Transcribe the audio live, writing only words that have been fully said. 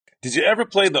Did you ever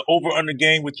play the over-under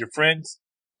game with your friends?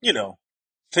 You know,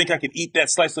 think I could eat that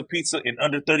slice of pizza in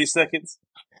under 30 seconds?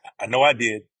 I know I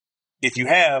did. If you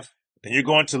have, then you're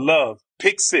going to love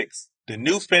Pick Six, the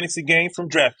new fantasy game from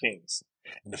DraftKings,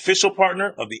 an official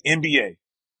partner of the NBA.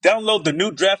 Download the new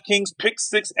DraftKings Pick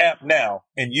Six app now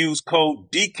and use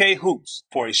code DKHOOPS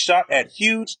for a shot at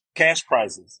huge cash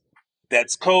prizes.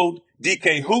 That's code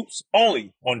DKHOOPS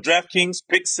only on DraftKings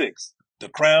Pick Six. The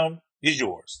crown is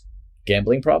yours.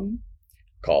 Gambling problem?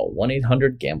 Call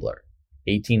 1-800-GAMBLER.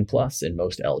 18 plus in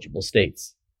most eligible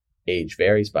states. Age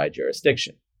varies by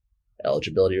jurisdiction.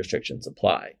 Eligibility restrictions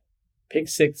apply. Pick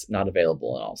Six not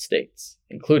available in all states,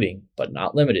 including, but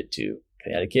not limited to,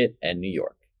 Connecticut and New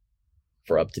York.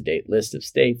 For up-to-date list of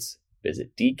states,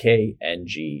 visit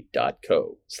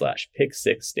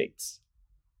dkng.co/pick6states.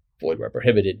 Void where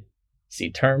prohibited.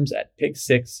 See terms at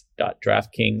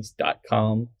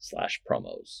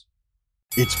pick6.draftkings.com/promos.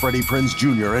 It's Freddie Prinze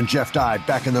Jr. and Jeff Dye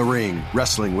back in the ring.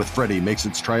 Wrestling with Freddie makes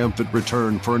its triumphant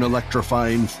return for an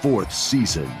electrifying 4th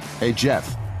season. Hey,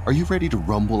 Jeff, are you ready to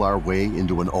rumble our way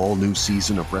into an all-new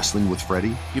season of Wrestling with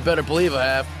Freddie? You better believe I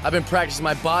have. I've been practicing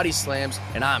my body slams,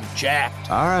 and I'm jacked.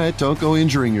 All right, don't go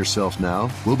injuring yourself now.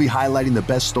 We'll be highlighting the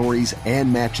best stories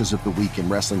and matches of the week in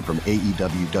wrestling from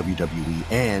AEW, WWE,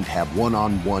 and have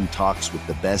one-on-one talks with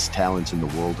the best talents in the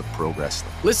world of pro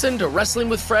wrestling. Listen to Wrestling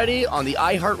with Freddie on the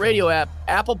iHeartRadio app,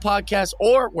 Apple Podcasts,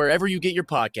 or wherever you get your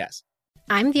podcasts.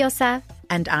 I'm Diosa.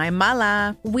 And I'm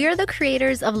Mala. We're the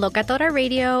creators of Locatora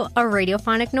Radio, a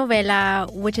radiophonic novela,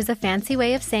 which is a fancy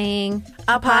way of saying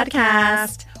a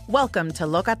podcast. Welcome to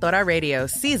Locatora Radio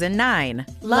Season 9.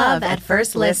 Love at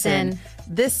First Listen.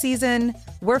 This season,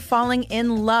 we're falling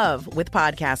in love with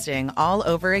podcasting all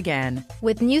over again.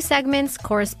 With new segments,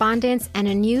 correspondence, and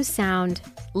a new sound.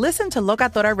 Listen to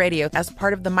Locatora Radio as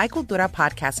part of the My Cultura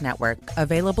Podcast Network.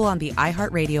 Available on the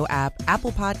iHeartRadio app,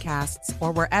 Apple Podcasts,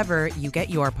 or wherever you get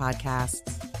your podcasts.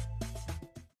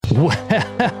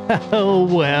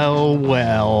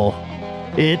 Well.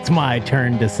 It's my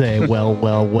turn to say, well.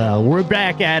 We're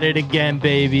back at it again,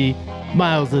 baby.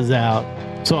 Miles is out.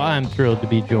 So I'm thrilled to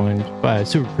be joined by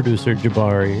super producer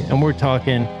Jabari. And we're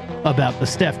talking about the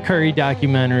Steph Curry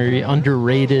documentary,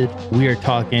 Underrated. We are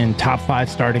talking top 5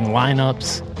 starting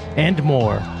lineups and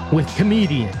more with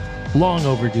comedian, long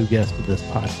overdue guest of this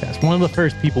podcast. One of the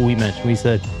first people we mentioned, we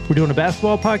said, we're doing a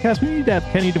basketball podcast. We need to have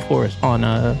Kenny DeForest on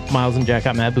Miles and Jack.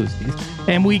 I'm at Boosties.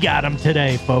 And we got him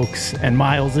today, folks. And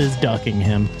Miles is ducking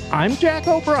him. I'm Jack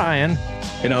O'Brien.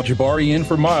 And I'm Jabari in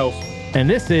for Miles. And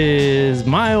this is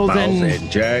Miles and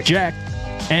Jack. Jack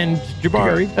and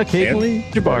Jabari, occasionally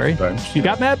and Jabari. Sometimes. You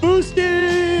got Matt Boosties!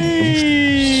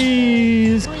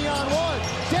 3-on-1.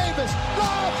 Davis,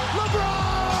 lob,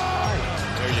 LeBron!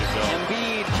 There you go.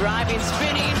 Embiid driving,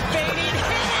 spinning, fading,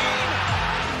 hitting!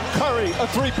 Curry, a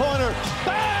three-pointer.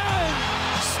 Bang!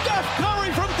 Steph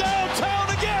Curry from downtown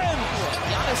again!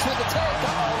 Giannis with the take.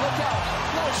 Uh-oh, look out.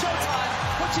 No showtime.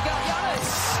 What you got,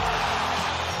 Giannis?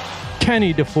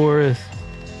 Kenny DeForest,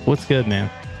 what's good, man?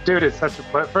 Dude, it's such a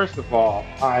pleasure. First of all,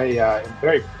 I am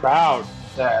very proud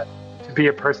to be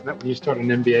a person that when you start an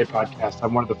NBA podcast,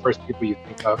 I'm one of the first people you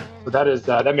think of. So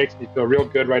that makes me feel real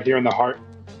good right here in the heart.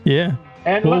 Yeah.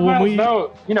 And let Miles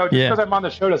know, just because I'm on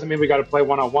the show doesn't mean we got to play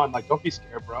one-on-one. Like, don't be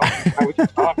scared, bro. We can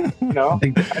talk,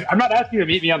 I'm not asking you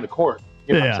to meet me on the court.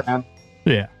 You know what I'm saying?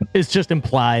 Yeah. It's just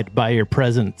implied by your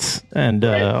presence and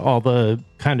all the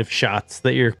kind of shots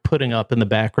that you're putting up in the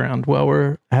background while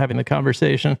we're having the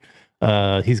conversation.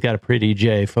 He's got a pretty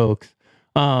J, folks.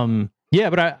 But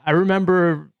I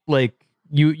remember like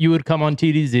you would come on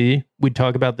TDZ, we'd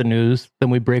talk about the news,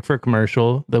 then we'd break for a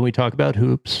commercial, then we talk about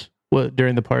hoops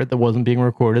during the part that wasn't being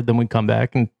recorded, then we'd come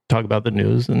back and talk about the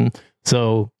news. And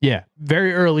so,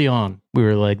 very early on, we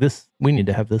were like, we need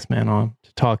to have this man on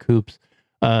to talk hoops.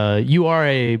 You are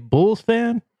a Bulls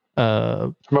fan?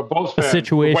 I'm a Bulls fan. A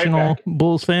situational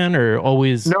Bulls fan, or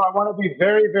always? No, I want to be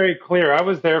very, very clear. I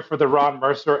was there for the Ron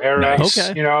Mercer era. Nice.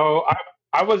 Okay.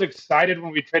 I was excited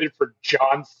when we traded for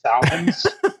John Salmons.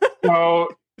 When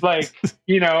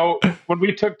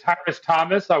we took Tyrese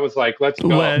Thomas, I was like, let's go.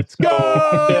 Let's go.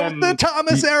 The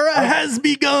Thomas era has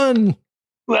begun.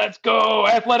 Let's go.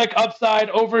 Athletic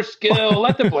upside over skill.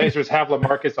 Let the Blazers have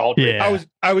LaMarcus Aldridge. Yeah.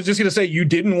 I was just going to say, you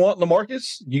didn't want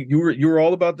LaMarcus? You were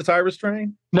all about the Tyrese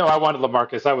train? No, I wanted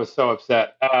LaMarcus. I was so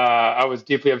upset. I was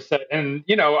deeply upset. And,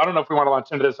 I don't know if we want to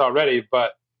launch into this already,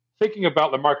 but thinking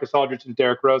about LaMarcus Aldridge and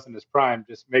Derrick Rose in his prime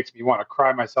just makes me want to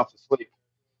cry myself to sleep.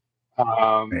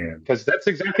 Because that's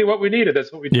exactly what we needed.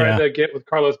 That's what we tried to get with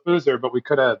Carlos Boozer, but we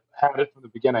could have had it from the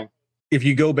beginning. If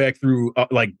you go back through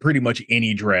pretty much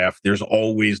any draft, there's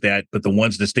always that, but the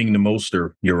ones that sting the most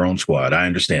are your own squad. I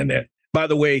understand that. By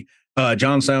the way,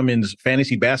 John Salmon's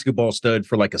fantasy basketball stud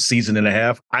for like a season and a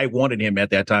half. I wanted him at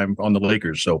that time on the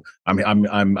Lakers, so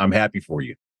I'm happy for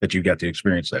you that you got to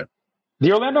experience that.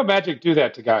 The Orlando Magic do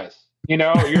that to guys. You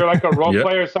know, you're like a role Yep.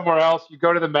 player somewhere else. You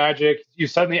go to the Magic, you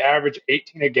suddenly average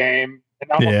 18 a game,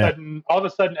 and all of a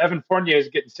sudden, Evan Fournier is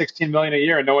getting 16 million a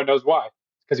year, and no one knows why.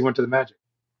 Because he went to the Magic.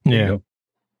 Yeah,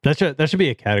 that should be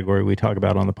a category we talk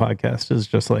about on the podcast. Is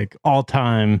just like all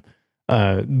time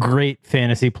great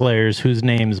fantasy players whose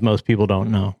names most people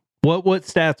don't know. What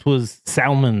stats was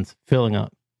Salmon's filling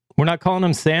up? We're not calling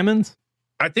them Salmons.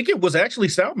 I think it was actually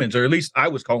Salmon's, or at least I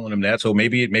was calling him that. So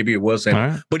maybe it was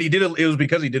Salmon. Right. But it was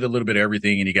because he did a little bit of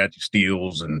everything, and he got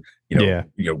steals and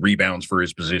rebounds for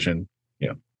his position.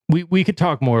 Yeah, we could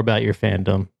talk more about your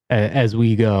fandom as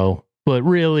we go, but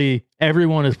really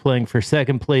everyone is playing for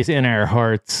second place in our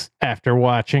hearts after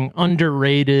watching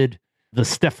underrated the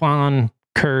Stephen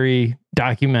Curry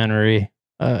documentary.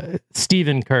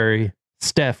 Stephen Curry,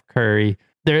 Steph Curry.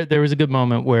 There was a good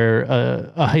moment where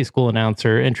a high school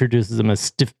announcer introduces him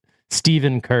as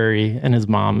Stephen Curry, and his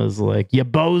mom is like, "Ya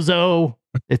bozo,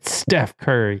 it's Steph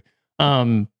Curry."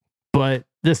 But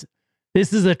this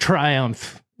is a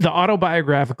triumph. The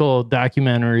autobiographical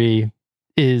documentary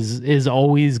is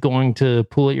always going to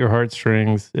pull at your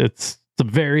heartstrings. It's a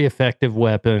very effective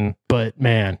weapon, but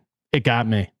man, it got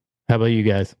me. How about you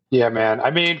guys? Yeah, man. I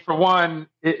mean, for one,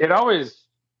 it always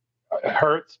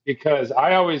hurts because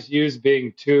I always use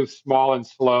being too small and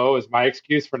slow as my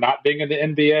excuse for not being in the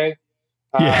NBA.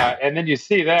 And then you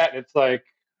see that, and it's like,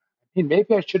 I mean,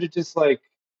 maybe I should have just like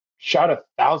shot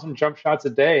 1,000 jump shots a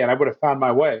day, and I would have found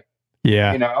my way.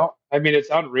 Yeah, you know, I mean, it's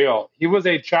unreal. He was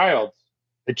a child.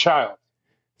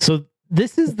 So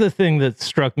this is the thing that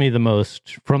struck me the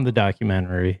most from the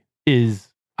documentary is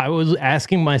I was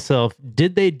asking myself,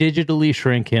 did they digitally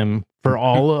shrink him for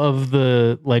all of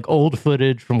the like old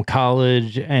footage from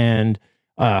college and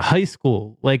high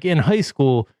school? Like in high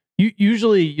school,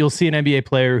 usually you'll see an NBA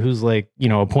player who's like, you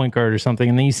know, a point guard or something,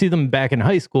 and then you see them back in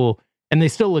high school and they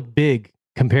still look big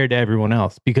compared to everyone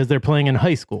else because they're playing in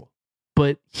high school.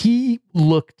 But he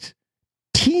looked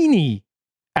teeny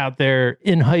out there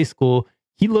in high school.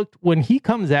 He looked, when he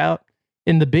comes out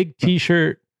in the big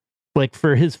t-shirt, like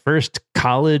for his first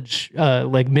college,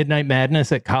 like Midnight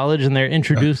Madness at college, and they're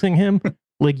introducing him,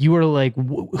 like you were like,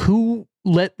 who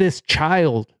let this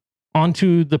child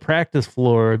onto the practice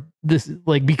floor? This,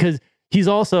 like, because he's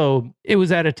also, it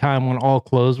was at a time when all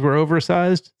clothes were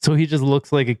oversized, so he just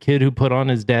looks like a kid who put on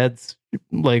his dad's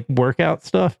like workout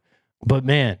stuff. But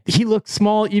man, he looked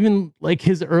small, even like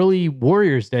his early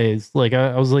Warriors days. Like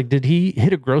I was like, did he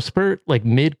hit a growth spurt like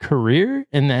mid-career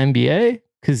in the NBA?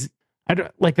 Because I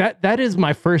don't like that. That is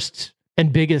my first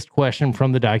and biggest question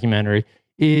from the documentary.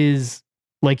 Is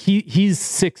like he's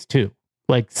 6'2".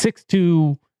 Like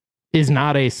 6'2" is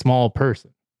not a small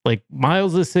person. Like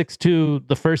Miles is 6'2".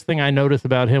 The first thing I notice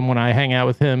about him when I hang out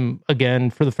with him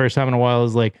again for the first time in a while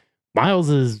is like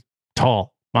Miles is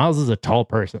tall. Miles is a tall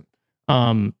person.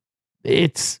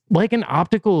 It's like an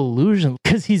optical illusion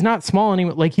because he's not small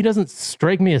anymore. Like he doesn't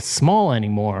strike me as small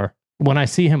anymore. When I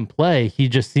see him play, he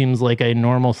just seems like a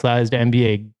normal sized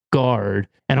NBA guard.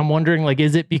 And I'm wondering, like,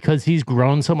 is it because he's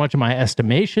grown so much in my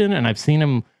estimation and I've seen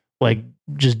him like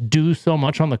just do so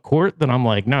much on the court that I'm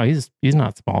like, no, he's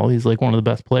not small. He's like one of the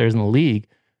best players in the league.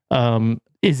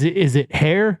 Is it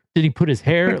hair? Did he put his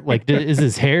hair, like, is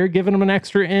his hair giving him an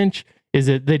extra inch? Is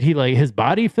it that he like his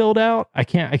body filled out? I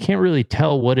can't really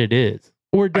tell what it is.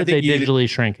 Or did they digitally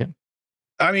shrink him?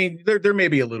 I mean, there may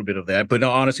be a little bit of that, but no,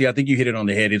 honestly, I think you hit it on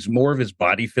the head. It's more of his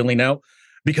body filling out,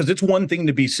 because it's one thing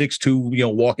to be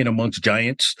 6'2", walking amongst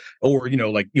giants, or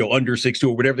under 6'2",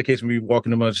 or whatever the case may be,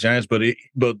 walking amongst giants. But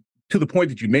to the point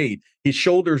that you made, his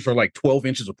shoulders are like 12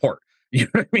 inches apart. You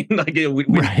know what I mean?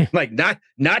 Like, like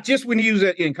not just when he was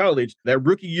in college, that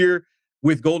rookie year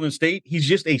with Golden State, he's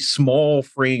just a small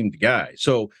framed guy.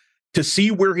 So to see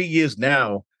where he is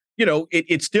now,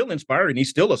 it's still inspiring.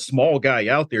 He's still a small guy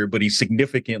out there, but he's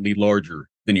significantly larger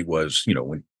than he was,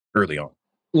 when early on.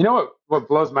 You know what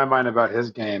blows my mind about his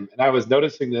game, and I was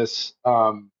noticing this.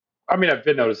 I mean, I've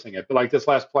been noticing it, but like this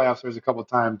last playoffs, there's a couple of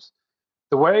times,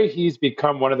 the way he's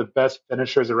become one of the best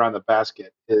finishers around the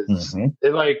basket is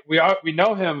like we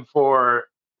know him for,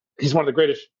 he's one of the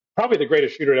greatest, probably the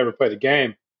greatest shooter to ever play the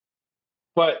game.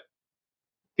 But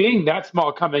being that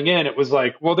small coming in, it was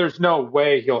like, well, there's no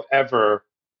way he'll ever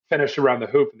finish around the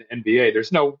hoop in the NBA.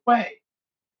 There's no way.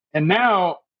 And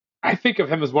now I think of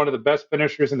him as one of the best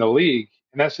finishers in the league.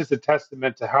 And that's just a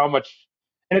testament to how much,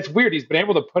 and it's weird, he's been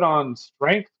able to put on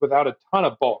strength without a ton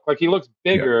of bulk. Like he looks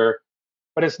bigger,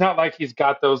 but it's not like he's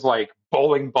got those like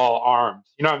bowling ball arms.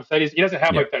 You know what I'm saying? He doesn't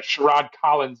have like that Sherrod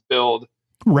Collins build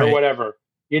or whatever.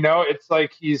 You know, it's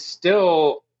like he's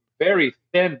still very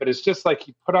thin, but it's just like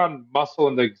he put on muscle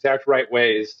in the exact right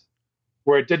ways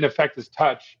where it didn't affect his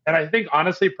touch. And I think,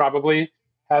 honestly, probably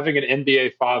having an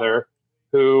NBA father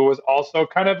who was also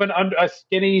kind of a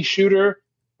skinny shooter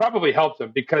probably helped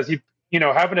him, because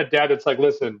having a dad that's like,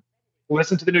 listen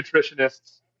to the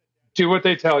nutritionists, do what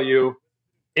they tell you,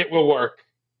 it will work.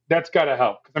 That's got to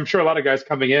help, because I'm sure a lot of guys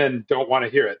coming in don't want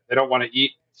to hear it. They don't want to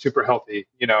eat super healthy,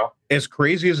 As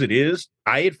crazy as it is,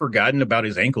 I had forgotten about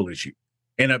his ankle issue.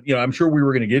 And, I'm sure we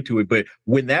were going to get to it, but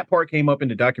when that part came up in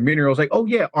the documentary, I was like, oh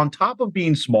yeah, on top of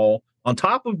being small, on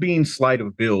top of being slight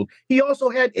of build, he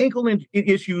also had ankle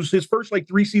issues his first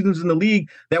 3 seasons in the league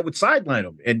that would sideline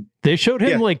him. And they showed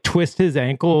him twist his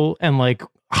ankle and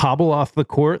hobble off the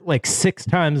court 6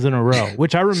 times in a row,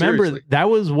 which I remember that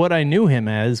was what I knew him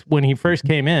as when he first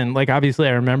came in. Obviously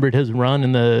I remembered his run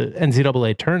in the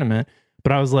NCAA tournament,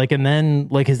 but I was and then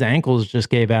his ankles just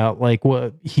gave out.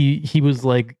 What he was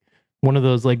one of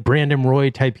those Brandon Roy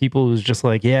type people who's just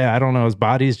yeah, I don't know, his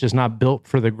body's just not built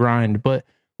for the grind. But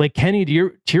Kenny,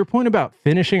 to your point about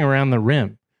finishing around the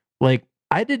rim,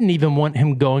 I didn't even want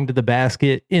him going to the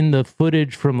basket in the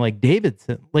footage from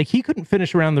Davidson. He couldn't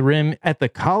finish around the rim at the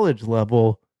college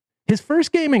level. His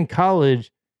first game in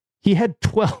college, he had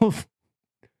 12.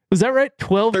 Was that right?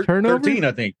 12 turnovers? 13,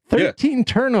 I think. 13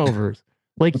 turnovers.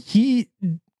 He,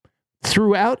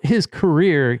 throughout his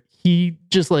career, he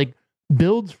just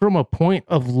builds from a point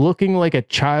of looking like a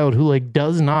child who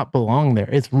does not belong there.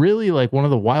 It's really one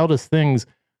of the wildest things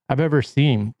I've ever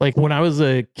seen. When I was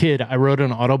a kid, I wrote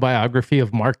an autobiography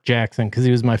of Mark Jackson because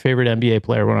he was my favorite NBA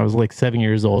player when I was 7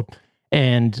 years old.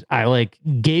 And I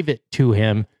gave it to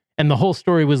him. And the whole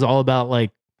story was all about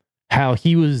how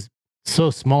he was so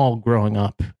small growing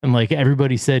up. And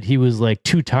everybody said he was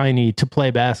too tiny to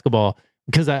play basketball,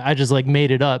 because I just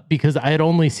made it up because I had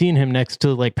only seen him next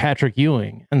to Patrick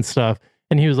Ewing and stuff.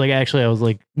 And he was actually, I was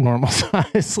normal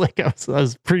size. I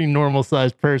was a pretty normal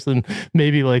sized person,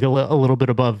 maybe a little bit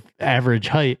above average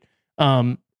height.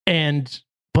 But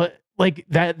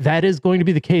that is going to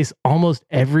be the case almost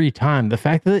every time. The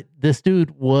fact that this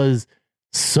dude was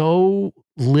so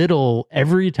little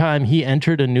every time he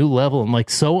entered a new level and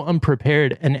so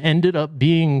unprepared, and ended up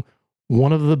being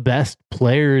one of the best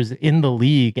players in the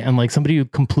league, and somebody who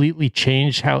completely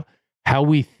changed how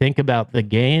we think about the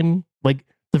game.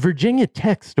 The Virginia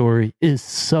Tech story is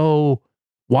so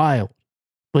wild.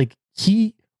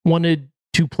 He wanted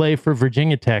to play for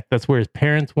Virginia Tech. That's where his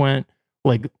parents went.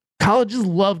 Colleges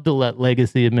love to let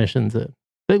legacy admissions in.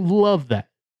 They love that.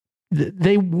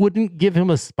 They wouldn't give him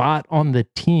a spot on the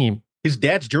team. His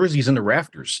dad's jersey's in the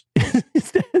rafters.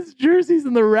 His dad's jersey's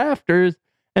in the rafters.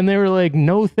 And they were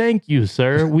no, thank you,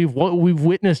 sir. We've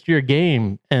witnessed your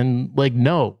game. And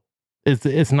no,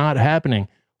 it's not happening.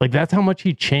 That's how much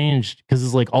he changed, because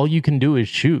it's all you can do is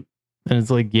shoot. And it's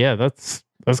yeah, that's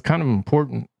kind of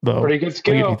important, though. Pretty good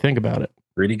skill. If you think about it.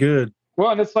 Pretty good.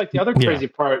 Well, and it's the other crazy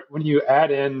part when you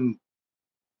add in,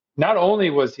 not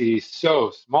only was he so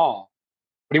small,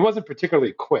 but he wasn't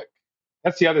particularly quick.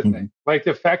 That's the other thing.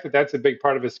 The fact that that's a big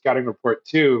part of his scouting report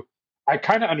too. I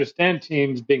kind of understand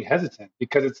teams being hesitant,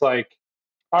 because it's all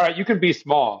right, you can be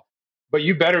small, but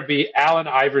you better be Allen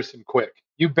Iverson quick.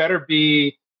 You better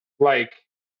be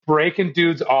breaking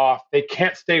dudes off. They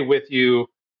can't stay with you.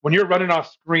 When you're running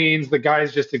off screens, the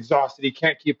guy's just exhausted. He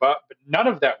can't keep up. But none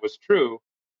of that was true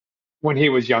when he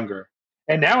was younger.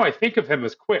 And now I think of him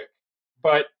as quick.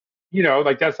 But,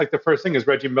 that's the first thing is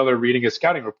Reggie Miller reading his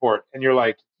scouting report. And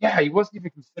you're yeah, he wasn't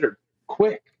even considered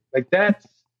quick. That's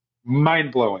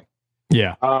mind-blowing.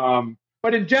 Yeah.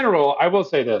 But in general, I will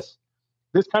say this.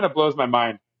 This kind of blows my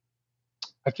mind.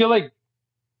 I feel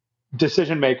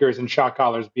decision makers and shot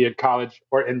callers, be it college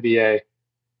or NBA,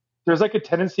 there's a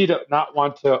tendency to not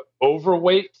want to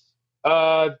overweight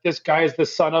this guy is the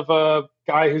son of a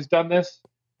guy who's done this.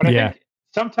 But I think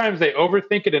sometimes they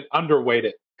overthink it and underweight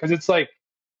it, because it's to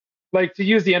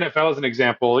use the NFL as an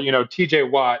example, TJ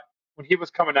Watt, when he was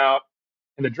coming out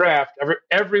in the draft,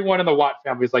 everyone in the Watt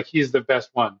family is he's the best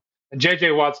one. And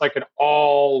J.J. Watt's an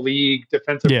all-league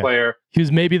defensive player. He was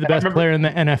maybe the best player in the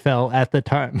NFL at the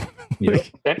time.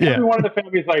 And every one of the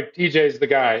families TJ's the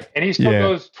guy. And he still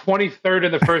goes 23rd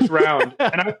in the first round.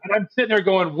 And I'm sitting there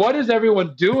going, what is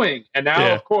everyone doing? And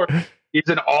now, of course, he's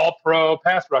an all-pro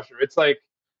pass rusher. It's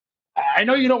I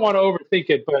know you don't want to overthink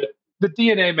it, but the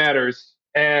DNA matters.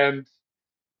 And,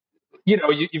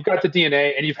 you've got the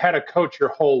DNA, and you've had a coach your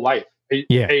whole life.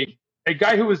 A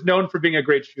guy who was known for being a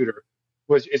great shooter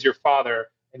is your father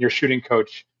and your shooting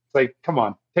coach. It's come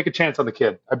on, take a chance on the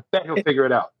kid. I bet he'll figure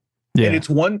it out. Yeah. And it's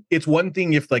one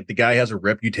thing if like the guy has a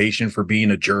reputation for being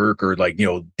a jerk or like,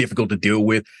 difficult to deal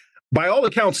with. By all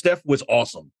accounts, Steph was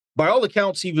awesome. By all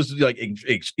accounts, he was like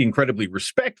incredibly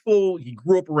respectful. He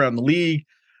grew up around the league.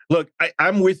 Look,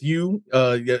 I'm with you,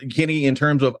 Kenny, in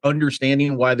terms of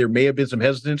understanding why there may have been some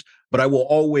hesitance, but I will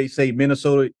always say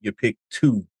Minnesota, you pick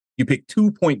 2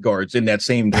 point guards in that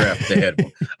same draft ahead of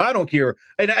them. I don't care.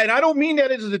 And I don't mean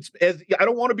that as I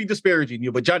don't want to be disparaging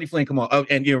you, but Johnny Flynn, come on.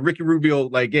 And, Ricky Rubio,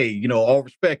 like, hey, all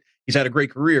respect. He's had a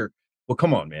great career. Well,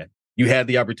 come on, man. You had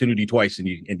the opportunity twice and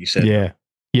you said, yeah.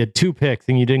 You had 2 picks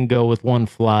and you didn't go with one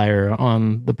flyer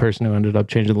on the person who ended up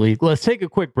changing the league. Let's take a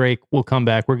quick break. We'll come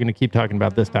back. We're going to keep talking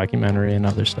about this documentary and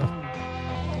other stuff.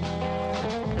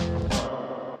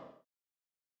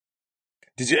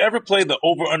 Did you ever play the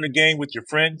over-under game with your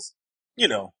friends?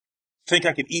 Think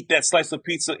I could eat that slice of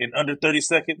pizza in under 30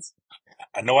 seconds?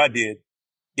 I know I did.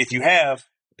 If you have,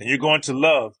 then you're going to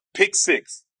love Pick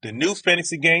 6, the new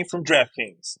fantasy game from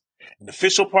DraftKings, an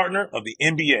official partner of the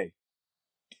NBA.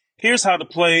 Here's how to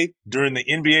play during the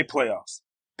NBA playoffs.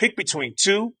 Pick between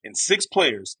 2 and 6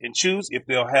 players and choose if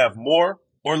they'll have more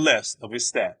or less of his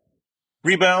stat.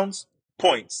 Rebounds,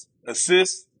 points,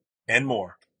 assists, and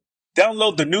more.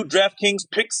 Download the new DraftKings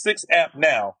Pick 6 app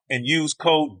now and use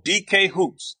code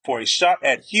DKHOOPS for a shot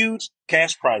at huge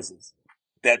cash prizes.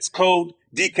 That's code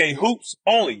DKHOOPS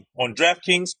only on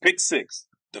DraftKings Pick 6.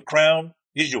 The crown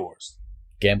is yours.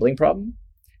 Gambling problem?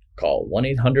 Call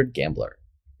 1-800-GAMBLER.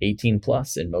 18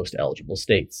 plus in most eligible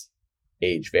states.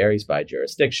 Age varies by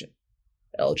jurisdiction.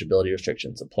 Eligibility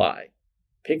restrictions apply.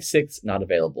 Pick 6 not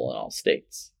available in all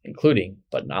states, including,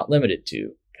 but not limited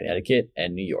to, Connecticut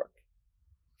and New York.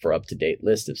 For up-to-date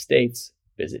list of states,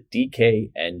 visit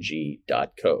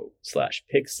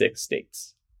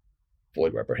dkng.co/pick6states.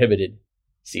 Void where prohibited.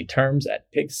 See terms at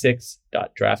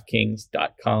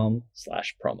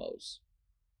pick6.draftkings.com/promos.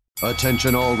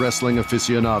 Attention all wrestling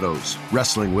aficionados.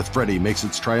 Wrestling with Freddie makes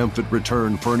its triumphant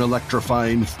return for an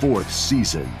electrifying 4th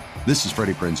season. This is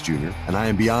Freddie Prinze Jr., and I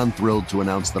am beyond thrilled to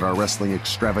announce that our wrestling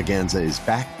extravaganza is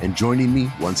back, and joining me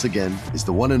once again is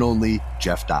the one and only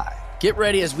Jeff Dye. Get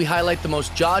ready as we highlight the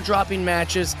most jaw-dropping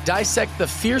matches, dissect the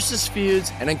fiercest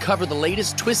feuds, and uncover the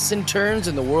latest twists and turns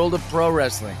in the world of pro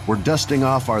wrestling. We're dusting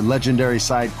off our legendary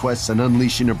side quests and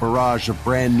unleashing a barrage of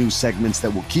brand new segments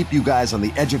that will keep you guys on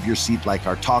the edge of your seat like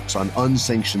our talks on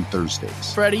Unsanctioned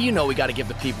Thursdays. Freddie, we got to give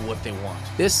the people what they want.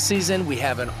 This season, we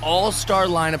have an all-star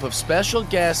lineup of special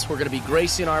guests who are going to be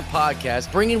gracing our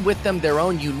podcast, bringing with them their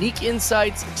own unique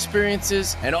insights,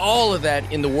 experiences, and all of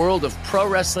that in the world of pro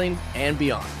wrestling and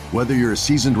beyond. Whether you're a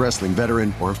seasoned wrestling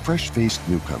veteran or a fresh-faced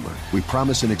newcomer, we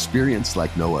promise an experience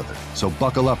like no other. So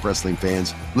buckle up, wrestling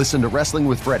fans. Listen to Wrestling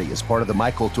with Freddie as part of the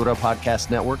My Cultura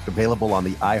Podcast Network, available on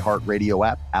the iHeartRadio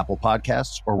app, Apple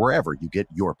Podcasts, or wherever you get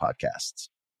your podcasts.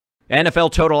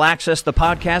 NFL Total Access, the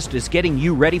podcast, is getting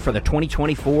you ready for the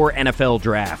 2024 NFL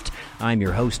Draft. I'm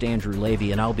your host, Andrew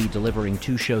Levy, and I'll be delivering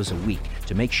 2 shows a week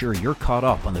to make sure you're caught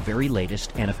up on the very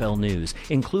latest NFL news,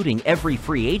 including every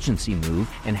free agency move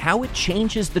and how it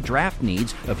changes the draft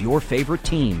needs of your favorite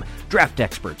team. Draft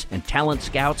experts and talent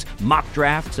scouts, mock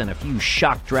drafts, and a few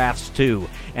shock drafts, too.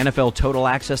 NFL Total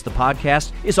Access, the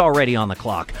podcast, is already on the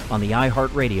clock on the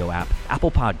iHeartRadio app,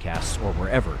 Apple Podcasts, or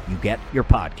wherever you get your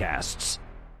podcasts.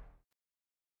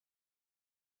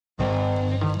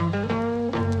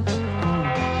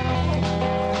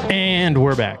 And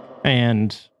we're back.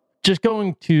 And just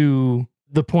going to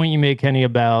the point you make, Kenny,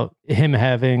 about him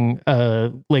having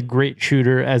a great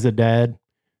shooter as a dad,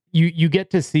 you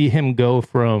get to see him go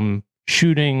from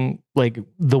shooting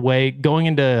going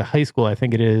into high school. I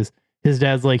think it is his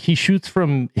dad's he shoots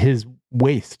from his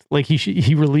waist,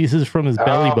 he releases from his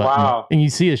belly button, wow. And you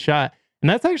see his shot. And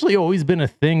that's actually always been a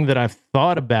thing that I've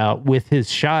thought about with his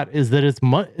shot, is that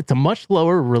it's a much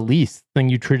lower release than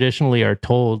you traditionally are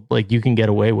told you can get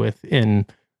away with in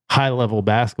high level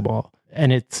basketball.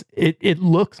 And it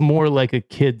looks more like a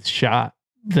kid's shot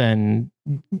than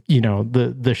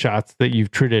the shots that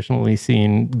you've traditionally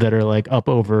seen that are up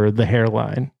over the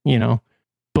hairline,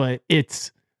 But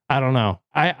I don't know.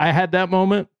 I had that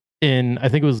moment in, I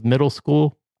think it was middle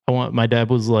school. My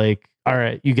dad was like, all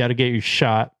right, you got to get your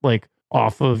shot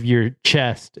off of your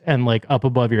chest and up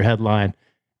above your headline.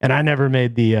 And I never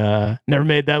made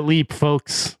that leap,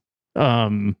 folks.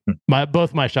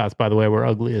 Both my shots, by the way, were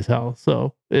ugly as hell.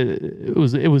 So it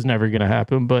was never going to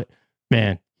happen. But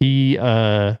man, he,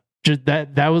 just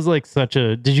that was such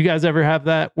a, did you guys ever have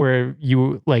that where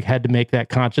you had to make that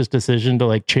conscious decision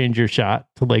to change your shot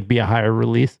to be a higher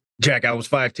release? Jack, I was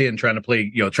 5'10", trying to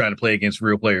play against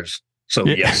real players. So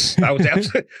yes, I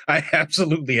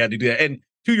absolutely had to do that. And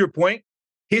to your point,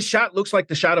 his shot looks like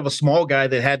the shot of a small guy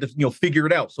that had to, figure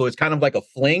it out. So it's kind of like a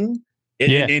fling.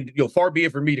 Far be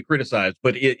it for me to criticize,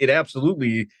 but it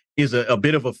absolutely is a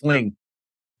bit of a fling,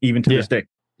 even to this day.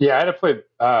 Yeah, I had to play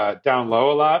down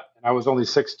low a lot, and I was only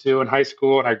 6'2" in high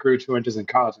school, and I grew 2 inches in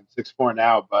college. I'm 6'4"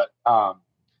 now, but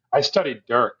I studied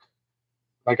Dirk.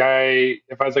 If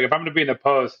I'm going to be in the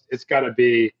post, it's got to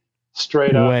be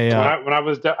straight up. When I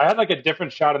had like a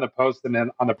different shot in the post than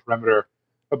on the perimeter,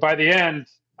 but by the end,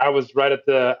 I was right at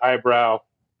the eyebrow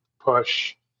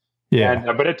push.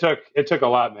 Yeah, but it took a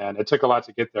lot, man. It took a lot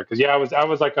to get there because I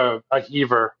was like a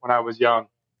heaver when I was young.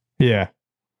 Yeah,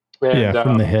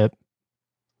 from the hip.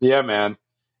 Yeah, man.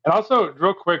 And also,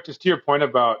 real quick, just to your point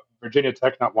about Virginia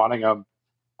Tech not wanting him,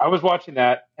 I was watching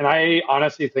that, and I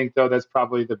honestly think, though, that's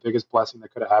probably the biggest blessing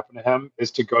that could have happened to him is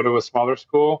to go to a smaller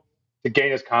school to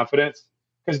gain his confidence.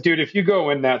 Because, dude, if you go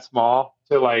in that small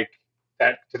to the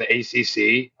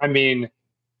ACC, I mean,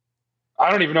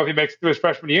 I don't even know if he makes it through his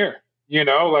freshman year. It's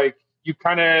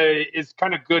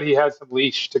kind of good he has some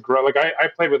leash to grow. Like I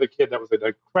played with a kid that was an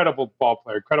incredible ball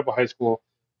player, incredible high school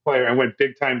player, and went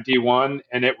big time D1,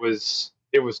 and it was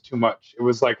too much. It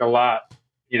was like a lot,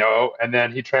 and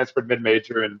then he transferred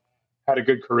mid-major and had a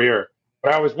good career.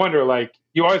 But I always wonder,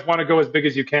 you always want to go as big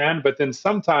as you can, but then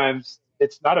sometimes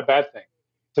it's not a bad thing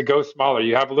to go smaller.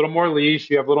 You have a little more leash,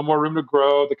 you have a little more room to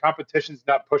grow. The competition's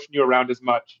not pushing you around as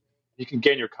much. You can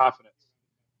gain your confidence,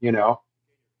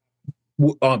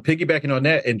 Piggybacking on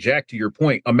that, and Jack, to your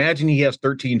point, imagine he has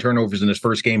 13 turnovers in his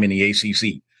first game in the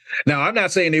ACC. Now, I'm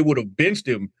not saying they would have benched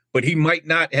him, but he might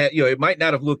not have, it might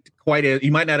not have looked quite as, he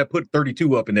might not have put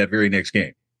 32 up in that very next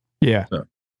game. Yeah. So.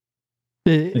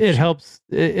 It helps.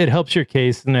 It helps your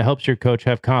case, and it helps your coach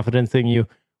have confidence in you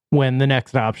when the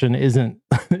next option isn't,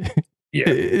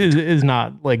 is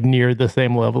not like near the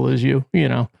same level as you,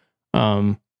 I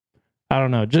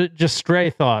don't know. Just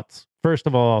stray thoughts. First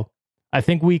of all, I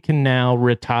think we can now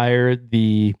retire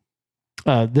this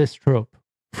trope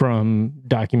from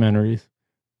documentaries.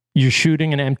 You're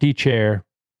shooting an empty chair.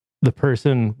 The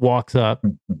person walks up.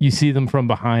 You see them from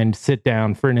behind, sit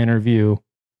down for an interview.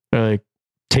 They're like,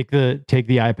 take the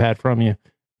iPad from you.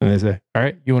 And they say, all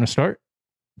right, you want to start?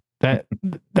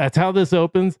 That's how this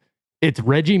opens. It's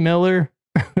Reggie Miller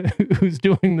who's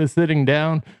doing the sitting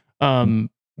down.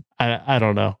 I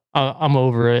don't know. I'm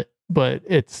over it. But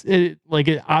it's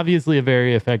obviously a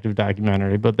very effective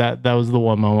documentary. But that was the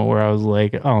one moment where I was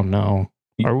like, oh no,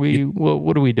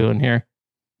 what are we doing here?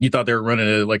 You thought they were running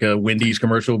a Wendy's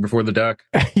commercial before the doc?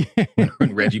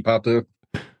 When Reggie popped up?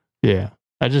 Yeah.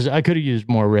 I could have used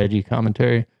more Reggie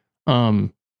commentary. It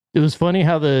was funny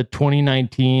how the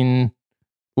 2019,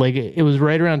 it was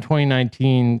right around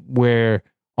 2019 where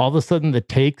all of a sudden the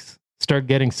takes start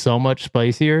getting so much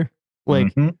spicier.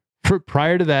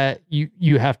 Prior to that,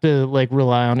 you have to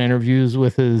rely on interviews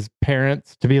with his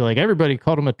parents to be like, everybody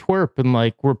called him a twerp and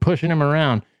we're pushing him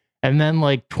around. And then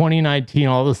 2019,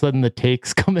 all of a sudden the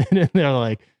takes come in and they're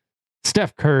like,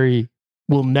 Steph Curry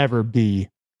will never be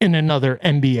in another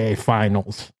NBA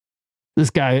finals.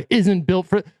 This guy isn't built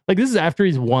for this is after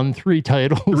he's won 3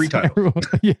 titles. 3 titles.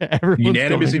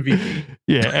 Unanimous MVP.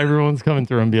 Yeah, everyone's coming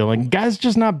through and being like, guy's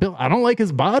just not built. I don't like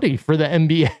his body for the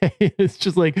NBA. It's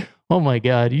just oh my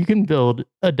God, you can build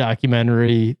a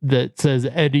documentary that says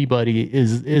anybody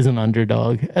is an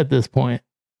underdog at this point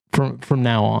from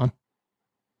now on.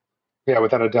 Yeah,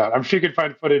 without a doubt. I'm sure you could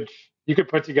find footage. You could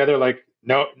put together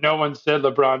no one said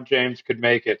LeBron James could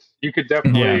make it. You could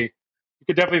definitely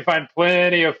find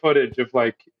plenty of footage of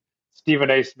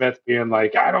Stephen A. Smith being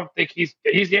I don't think he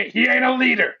ain't a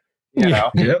leader. You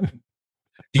know? Yep.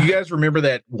 Do you guys remember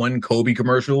that one Kobe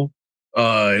commercial?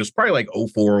 It was probably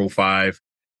 04, 05.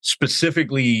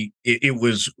 Specifically, it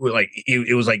was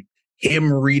it was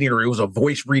him reading, or it was a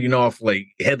voice reading off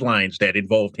headlines that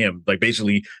involved him,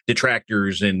 basically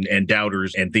detractors and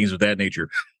doubters and things of that nature.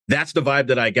 That's the vibe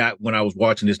that I got when I was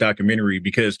watching this documentary,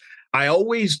 because I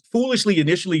always foolishly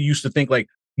initially used to think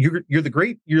you're the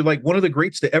great, you're one of the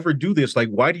greats to ever do this.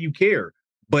 Why do you care?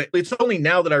 But it's only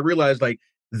now that I realize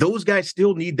those guys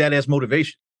still need that as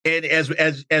motivation. And as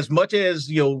much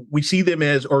as, we see them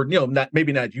as, or,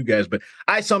 maybe not you guys, but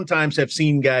I sometimes have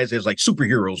seen guys as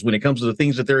superheroes when it comes to the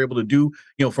things that they're able to do,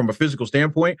 from a physical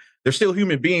standpoint. They're still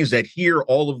human beings that hear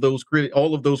all of those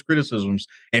criticisms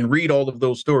and read all of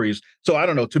those stories. So I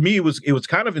don't know. To me, it was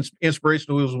kind of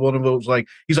inspirational. It was one of those,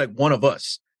 he's one of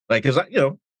us, cause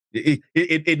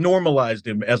it normalized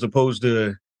him as opposed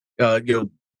to,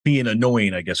 being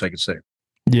annoying, I guess I could say.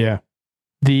 Yeah.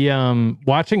 The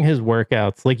watching his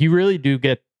workouts, you really do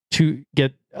get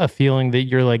a feeling that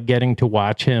you're getting to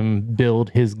watch him build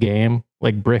his game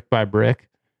brick by brick.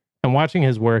 And watching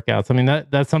his workouts, I mean,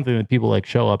 that's something that people like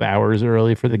show up hours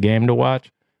early for the game to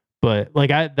watch. But like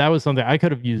that was something I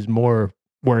could have used more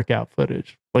workout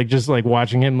footage. Like just like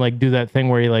watching him like do that thing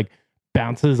where he like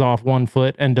bounces off one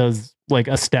foot and does like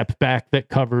a step back that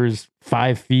covers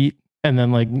 5 feet and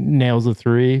then like nails a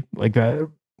three. Like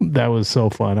that was so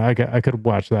fun. I could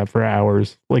watch that for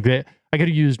hours. Like that, I could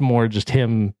have used more just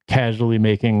him casually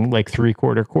making like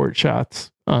 3/4 court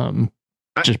shots.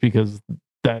 Just because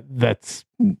that's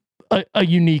a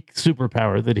unique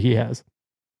superpower that he has.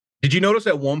 Did you notice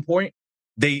at one point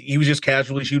he was just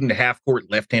casually shooting the half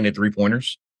court left-handed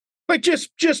 3-pointers, like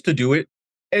just to do it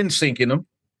and sinking them.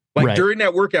 Like during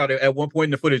that workout, at one point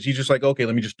in the footage, he's just like, okay,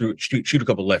 let me just shoot a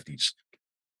couple lefties.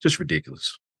 Just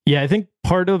ridiculous. Yeah, I think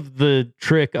part of the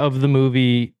trick of the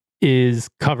movie is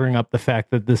covering up the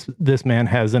fact that this man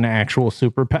has an actual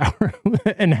superpower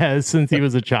and has since he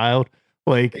was a child.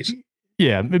 Like,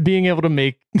 yeah, being able to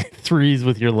make threes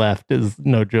with your left is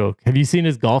no joke. Have you seen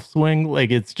his golf swing?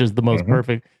 Like, it's just the most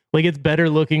perfect. Like, it's better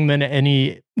looking than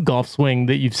any golf swing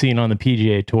that you've seen on the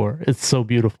PGA Tour. It's so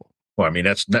beautiful. Well, I mean,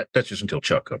 that's just until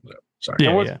Chuck comes up. Sorry.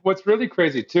 Yeah, what's really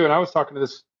crazy too, and I was talking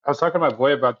to my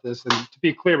boy about this, and to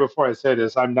be clear before I say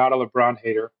this, I'm not a LeBron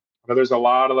hater. I know there's a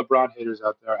lot of LeBron haters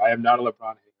out there. I am not a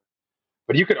LeBron hater.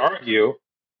 But you could argue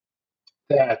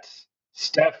that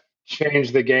Steph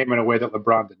changed the game in a way that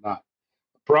LeBron did not.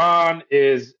 LeBron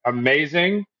is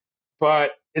amazing,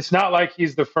 but it's not like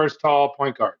he's the first tall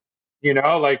point guard. You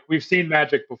know, like we've seen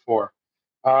Magic before.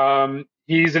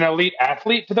 He's an elite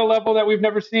athlete to the level that we've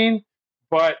never seen.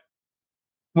 But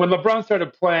when LeBron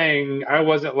started playing, I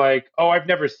wasn't like, oh, I've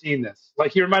never seen this.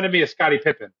 Like he reminded me of Scottie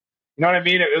Pippen. You know what I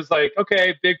mean? It was like,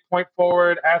 okay, big point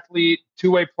forward, athlete,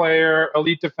 two-way player,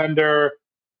 elite defender.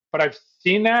 But I've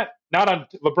seen that, not on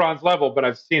LeBron's level, but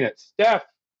I've seen it. Steph,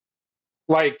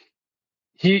 like,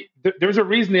 there's a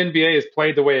reason the NBA is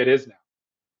played the way it is now.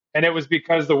 And it was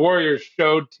because the Warriors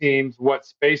showed teams what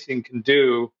spacing can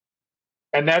do.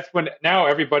 And that's when now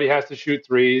everybody has to shoot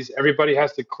threes. Everybody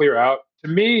has to clear out. To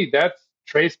me, that's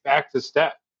traced back to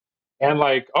Steph. And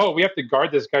like, oh, we have to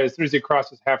guard this guy as soon as he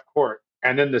crosses half court.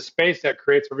 And then the space that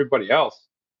creates for everybody else.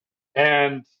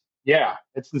 And yeah,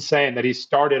 it's insane that he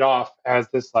started off as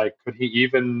this, like, could he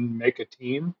even make a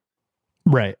team?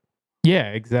 Right.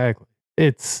 Yeah, exactly.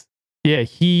 I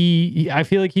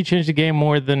feel like he changed the game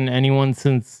more than anyone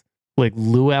since like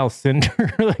Lou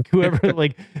Alcindor, like whoever,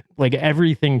 like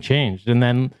everything changed. And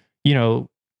then, you know,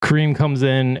 Kareem comes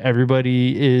in,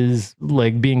 everybody is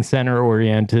like being center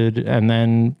oriented. And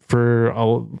then for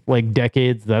like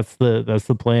decades, that's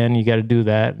the plan. You got to do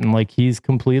that. And like, he's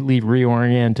completely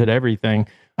reoriented everything.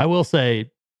 I will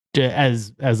say,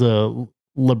 as a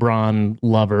LeBron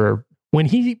lover, when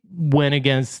he went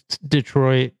against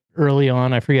Detroit early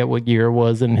on, I forget what year it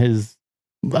was in his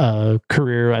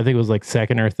career. I think it was like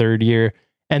second or third year.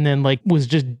 And then like was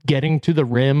just getting to the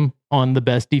rim on the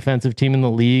best defensive team in the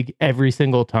league every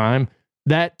single time.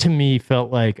 That to me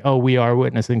felt like, oh, we are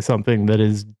witnessing something that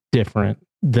is different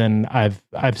than I've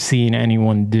seen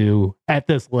anyone do at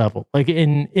this level. Like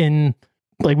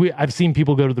I've seen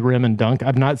people go to the rim and dunk.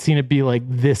 I've not seen it be like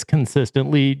this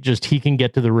consistently. Just he can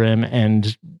get to the rim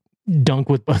and dunk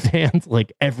with both hands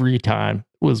like every time.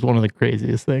 Was one of the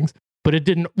craziest things. But it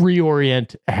didn't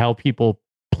reorient how people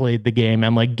played the game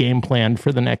and like game planned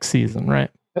for the next season, right?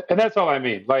 And that's all I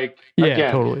mean. Like, yeah,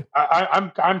 again, totally.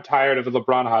 I'm tired of the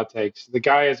LeBron hot takes. The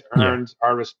guy has earned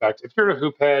our respect. If you're a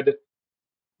hoop head,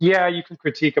 yeah, you can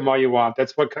critique him all you want.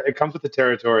 That's what it comes with the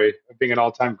territory of being an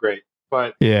all-time great.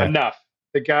 But enough.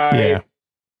 The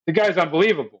guy's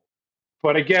unbelievable.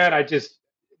 But again,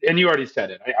 and you already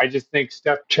said it. I just think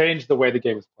Steph changed the way the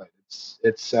game is played.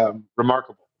 It's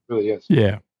remarkable. It really is.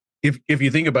 Yeah. If you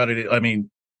think about it, I mean,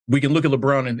 we can look at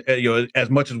LeBron and as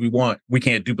much as we want, we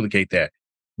can't duplicate that.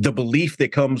 The belief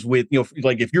that comes with,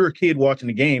 like if you're a kid watching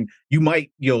the game, you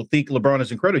might, think LeBron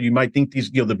is incredible. You might think these,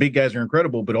 the big guys are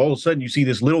incredible, but all of a sudden you see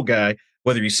this little guy,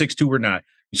 whether he's 6'2" or not,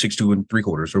 he's 6'2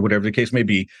 3/4" or whatever the case may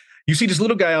be. You see this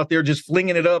little guy out there just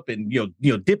flinging it up and,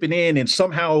 dipping in and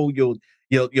somehow,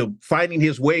 finding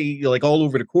his way like all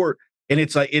over the court. And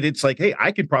it's like, hey,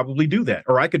 I could probably do that,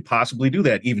 or I could possibly do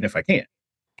that even if I can't.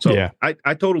 So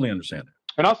I totally understand that.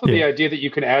 And also the idea that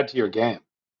you can add to your game.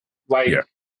 Like,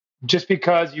 just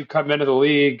because you come into the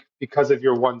league because of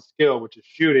your one skill, which is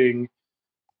shooting.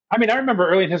 I mean, I remember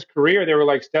early in his career, they were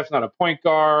like, Steph's not a point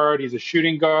guard. He's a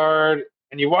shooting guard.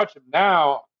 And you watch him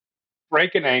now,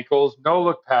 breaking ankles, no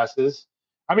look passes.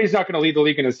 I mean, he's not going to lead the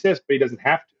league in assists, but he doesn't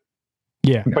have to.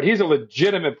 Yeah. But he's a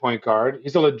legitimate point guard.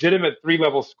 He's a legitimate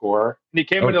 3-level scorer. And he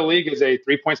came into the league as a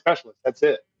 3-point specialist. That's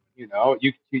it.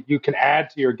 You can add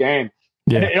to your game.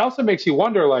 Yeah. And it also makes you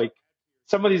wonder, like,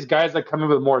 some of these guys that come in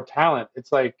with more talent,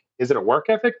 it's like, is it a work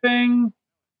ethic thing?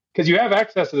 Because you have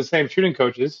access to the same shooting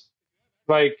coaches.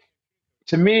 Like,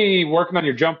 to me, working on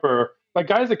your jumper, like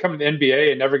guys that come to the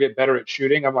NBA and never get better at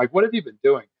shooting, I'm like, what have you been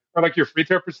doing? Or like your free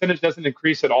throw percentage doesn't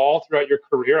increase at all throughout your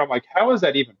career. I'm like, how is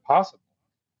that even possible?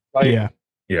 Like,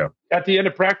 yeah. At the end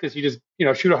of practice, you just,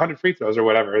 shoot 100 free throws or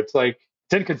whatever. It's like,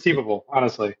 it's inconceivable,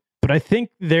 honestly. But I think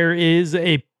there is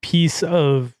a piece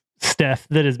of Steph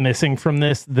that is missing from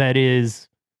this. That is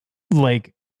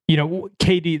like,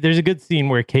 KD, there's a good scene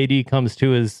where KD comes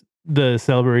to the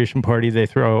celebration party they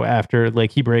throw after,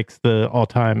 like, he breaks the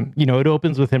all-time, it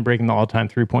opens with him breaking the all-time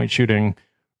 3-point shooting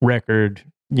record,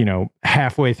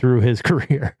 halfway through his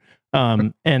career.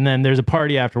 And then there's a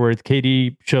party afterwards.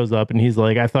 KD shows up and he's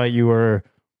like, I thought you were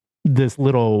this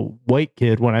little white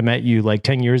kid when I met you like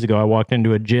 10 years ago. I walked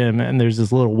into a gym and there's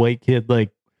this little white kid,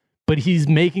 like, but he's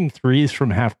making threes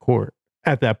from half court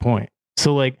at that point.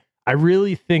 So like, I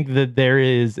really think that there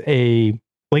is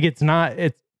it's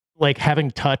like having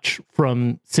touch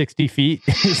from 60 feet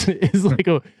is like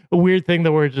a weird thing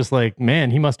that we're just like,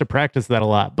 man, he must have practiced that a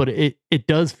lot. But it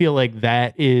does feel like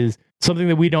that is something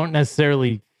that we don't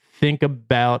necessarily think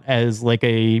about as like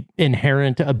a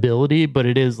inherent ability, but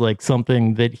it is like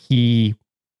something that he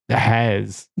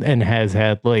has and has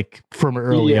had like from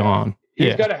early on.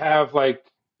 He's got to have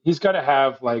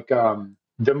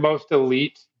the most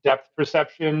elite depth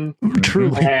perception,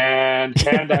 truly, and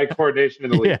hand-eye coordination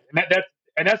in the league.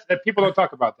 And that's people don't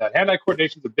talk about that. Hand-eye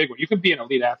coordination is a big one. You can be an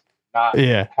elite athlete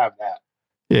and not have that.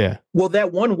 Yeah. Well,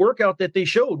 that one workout that they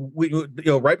showed,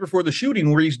 right before the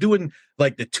shooting, where he's doing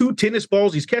like the 2 tennis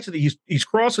balls, he's catching it, he's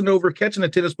crossing over, catching a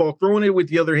tennis ball, throwing it with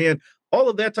the other hand, all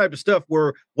of that type of stuff.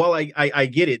 Where while I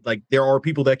get it, like there are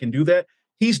people that can do that,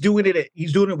 he's doing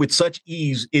it with such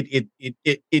ease.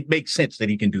 It makes sense that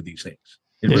he can do these things.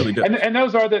 It really does. And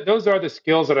those are the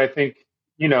skills that I think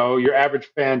your average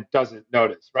fan doesn't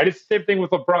notice, right? It's the same thing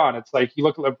with LeBron. It's like you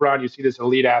look at LeBron, you see this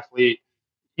elite athlete.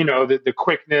 The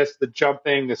quickness, the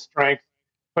jumping, the strength,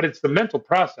 but it's the mental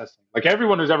processing. Like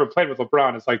everyone who's ever played with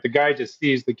LeBron, it's like the guy just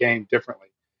sees the game differently.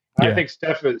 I think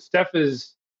Steph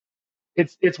is,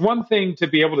 it's one thing to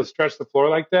be able to stretch the floor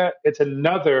like that. It's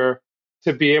another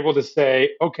to be able to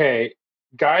say, okay,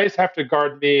 guys have to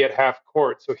guard me at half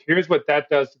court. So here's what that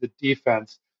does to the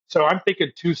defense. So I'm thinking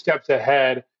 2 steps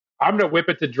ahead. I'm going to whip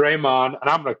it to Draymond and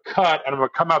I'm going to cut and I'm going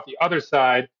to come out the other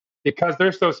side. Because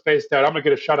they're so spaced out, I'm going to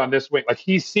get a shot on this wing. Like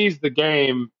he sees the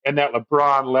game in that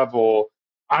LeBron level.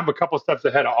 I'm a couple steps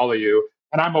ahead of all of you.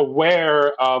 And I'm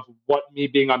aware of what me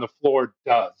being on the floor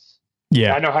does.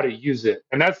 Yeah. I know how to use it.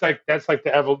 And that's like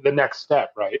the next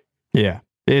step, right? Yeah.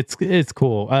 It's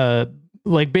cool.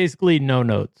 Like basically no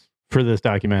notes for this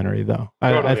documentary though.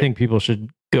 Totally. I think people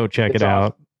should go check it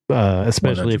out.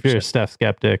 Especially 100%. If you're a Steph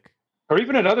skeptic. Or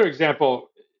even another example,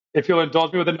 if you'll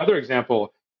indulge me with another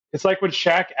example. It's like when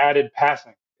Shaq added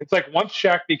passing. It's like once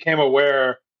Shaq became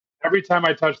aware, every time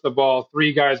I touch the ball,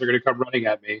 3 guys are going to come running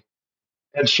at me.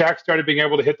 And Shaq started being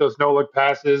able to hit those no-look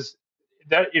passes.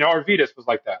 That Arvidas was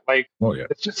like that. Like,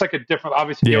 It's just like a different,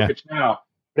 obviously Jokic now,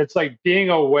 but it's like being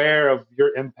aware of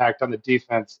your impact on the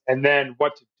defense and then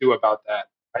what to do about that,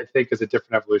 I think is a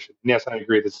different evolution. And yes, I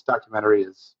agree. This documentary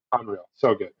is unreal.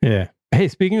 So good. Yeah. Hey,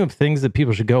 speaking of things that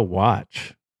people should go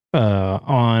watch,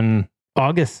 on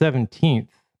August 17th,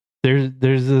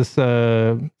 there's this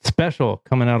special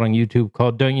coming out on YouTube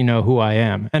called Don't You Know Who I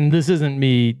Am? And this isn't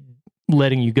me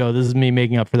letting you go. This is me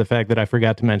making up for the fact that I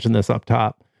forgot to mention this up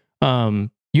top.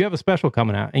 You have a special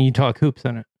coming out and you talk hoops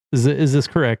in it. Is this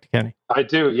correct, Kenny? I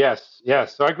do, yes.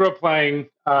 So I grew up playing,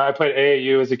 I played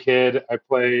AAU as a kid. I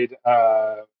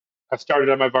started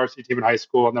on my varsity team in high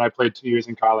school and then I played 2 years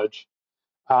in college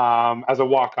as a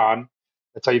walk-on.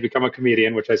 That's how you become a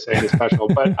comedian, which I say in the special.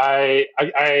 But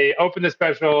I open the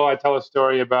special. I tell a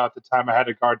story about the time I had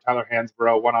to guard Tyler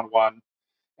Hansborough one-on-one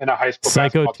in a high school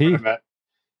basketball tournament,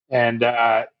 and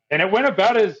it went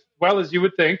about as well as you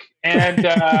would think. And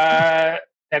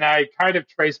and I kind of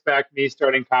traced back me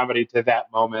starting comedy to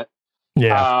that moment,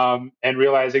 and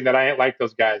realizing that I ain't like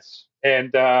those guys.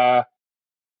 And so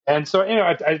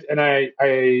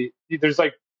I there's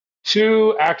like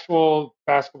 2 actual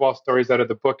basketball stories that are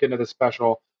the bookend of the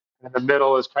special. And in the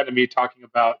middle is kind of me talking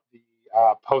about the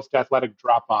post-athletic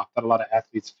drop-off that a lot of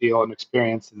athletes feel and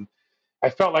experience. And I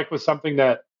felt like was something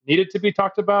that needed to be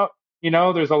talked about.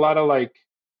 There's a lot of like,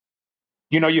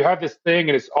 you have this thing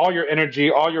and it's all your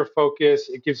energy, all your focus.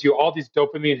 It gives you all these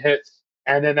dopamine hits.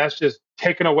 And then that's just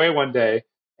taken away one day.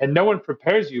 And no one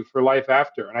prepares you for life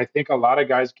after. And I think a lot of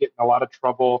guys get in a lot of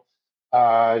trouble.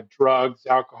 Drugs,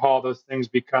 alcohol, those things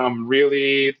become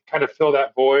really kind of fill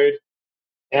that void.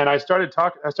 And I started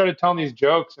telling these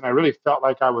jokes, and I really felt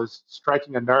like I was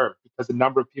striking a nerve because the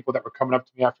number of people that were coming up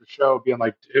to me after the show being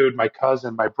like, dude, my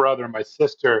cousin, my brother, my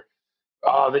sister,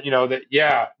 no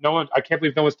one, I can't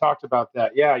believe no one's talked about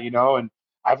that. Yeah, and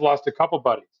I've lost a couple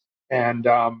buddies and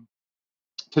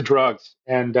to drugs.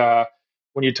 And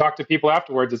when you talk to people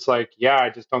afterwards, it's like, yeah, I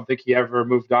just don't think he ever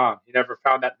moved on. He never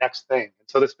found that next thing. And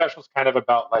so the special's kind of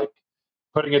about like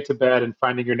putting it to bed and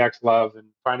finding your next love and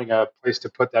finding a place to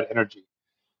put that energy.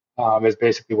 Is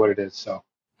basically what it is. So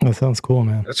that sounds cool,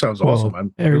 man. That sounds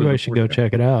awesome. Everybody should go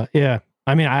check it out. Yeah.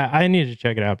 I mean, I need to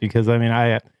check it out because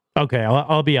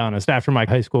I'll be honest. After my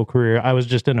high school career, I was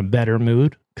just in a better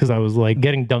mood because I was like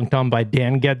getting dunked on by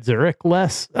Dan Gedzuric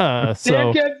less.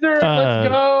 Dan Gedzuric, let's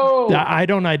go. I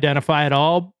don't identify at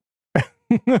all.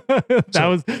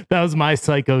 that was my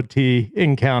Psycho T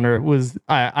encounter.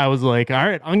 I was like, all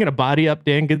right, I'm gonna body up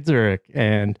Dan Gedzuric,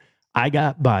 and I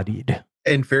got bodied.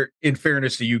 In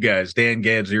fairness to you guys, Dan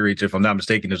Gadzuric, if I'm not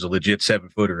mistaken, is a legit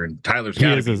 7-footer, and Tyler's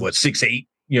got to be 6'8".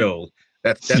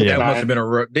 That must have been a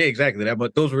rough day. Exactly.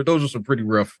 Those were some pretty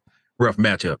rough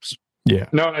matchups. Yeah.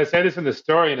 No, I say this in the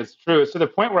story, and it's true. It's to the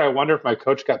point where I wonder if my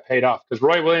coach got paid off because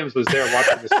Roy Williams was there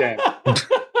watching this game,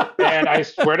 and I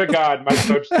swear to God, my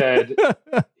coach said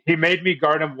he made me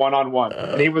guard him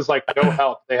 1-on-1, and he was like, "No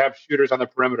help. They have shooters on the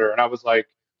perimeter," and I was like,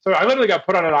 so I literally got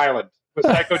put on an island with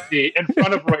Psycho T in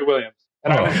front of Roy Williams.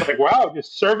 And I was like, wow,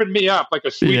 just serving me up like a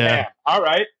sweet man. All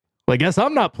right. Well, I guess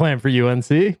I'm not playing for UNC.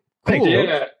 Cool.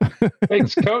 Yeah.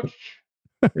 Thanks, coach.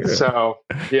 So,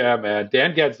 yeah, man.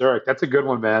 Dan Gadzuric, that's a good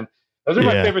one, man. Those are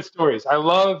my favorite stories. I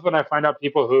love when I find out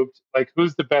people hooped, like,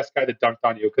 who's the best guy that dunked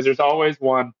on you? Because there's always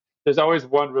one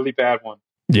really bad one.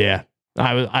 Yeah.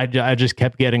 I just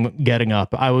kept getting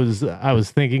up. I was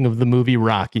thinking of the movie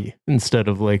Rocky instead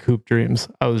of like Hoop Dreams.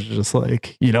 I was just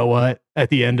like, you know what? At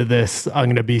the end of this, I'm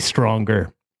going to be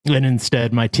stronger. And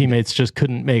instead, my teammates just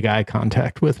couldn't make eye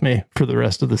contact with me for the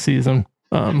rest of the season.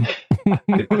 If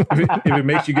it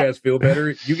makes you guys feel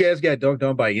better, you guys got dunked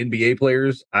on by NBA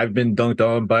players. I've been dunked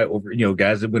on by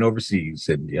guys that went overseas,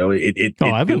 and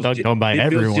I've been dunked on by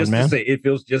everyone, man. It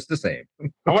feels just the same.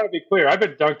 I want to be clear. I've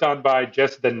been dunked on by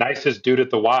just the nicest dude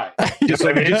at the Y. just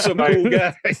some cool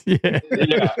guys.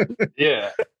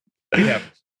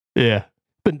 Yeah.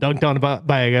 Been dunked on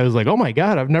by a guy who's like, oh my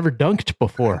God, I've never dunked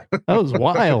before. That was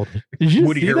wild. Did you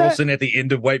Woody see Harrelson that? At the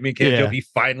end of White Man Can't Jump, he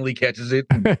finally catches it.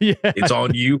 Yeah. It's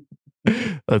on you.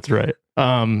 That's right.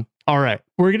 All right.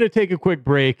 We're going to take a quick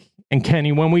break. And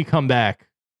Kenny, when we come back,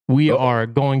 we are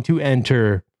going to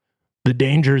enter the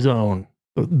danger zone,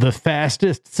 the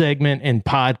fastest segment in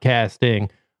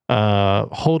podcasting.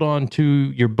 Hold on to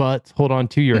your butts, hold on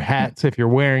to your hats if you're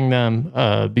wearing them,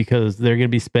 because they're going to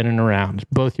be spinning around,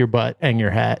 both your butt and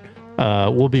your hat.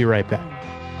 We'll be right back.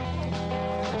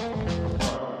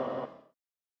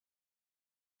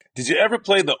 Did you ever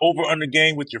play the over-under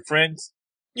game with your friends?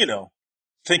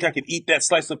 Think I could eat that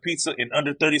slice of pizza in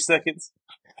under 30 seconds?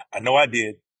 I know I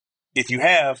did. If you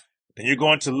have, then you're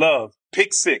going to love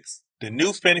Pick 6, the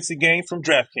new fantasy game from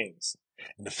DraftKings,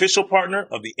 an official partner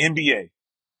of the NBA.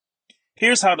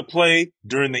 Here's how to play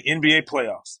during the NBA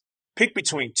playoffs. Pick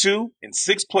between 2 and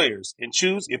 6 players and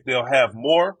choose if they'll have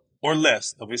more or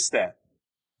less of his stat.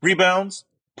 Rebounds,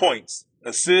 points,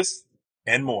 assists,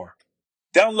 and more.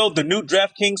 Download the new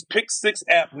DraftKings Pick 6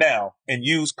 app now and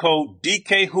use code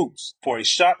DKHOOPS for a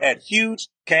shot at huge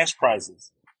cash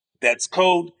prizes. That's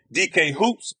code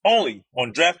DKHOOPS only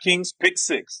on DraftKings Pick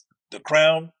 6. The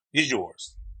crown is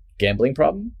yours. Gambling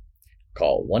problem?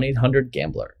 Call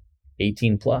 1-800-GAMBLER.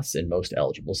 18 plus in most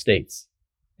eligible states.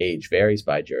 Age varies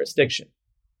by jurisdiction.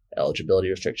 Eligibility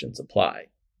restrictions apply.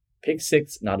 Pick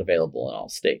 6 not available in all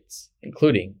states,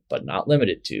 including, but not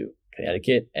limited to,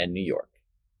 Connecticut and New York.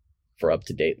 For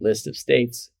up-to-date list of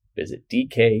states, visit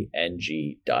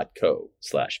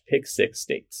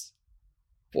dkng.co/pick6states.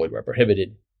 Void where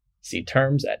prohibited. See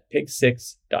terms at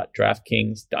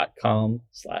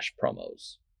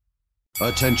pick6.draftkings.com/promos.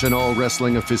 Attention all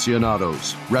wrestling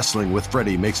aficionados. Wrestling with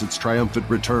Freddie makes its triumphant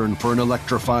return for an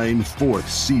electrifying 4th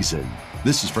season.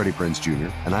 This is Freddie Prinze Jr.,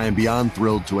 and I am beyond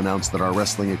thrilled to announce that our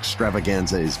wrestling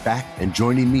extravaganza is back, and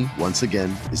joining me once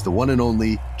again is the one and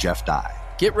only Jeff Dye.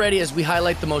 Get ready as we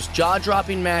highlight the most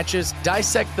jaw-dropping matches,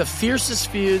 dissect the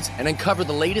fiercest feuds, and uncover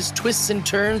the latest twists and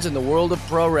turns in the world of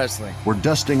pro wrestling. We're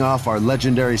dusting off our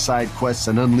legendary side quests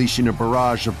and unleashing a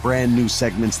barrage of brand new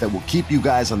segments that will keep you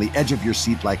guys on the edge of your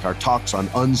seat like our talks on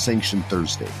Unsanctioned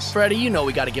Thursdays. Freddie, you know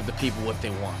we got to give the people what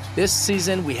they want. This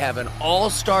season, we have an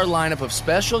all-star lineup of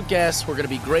special guests who are going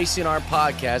to be gracing our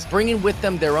podcast, bringing with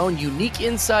them their own unique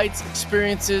insights,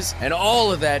 experiences, and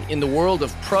all of that in the world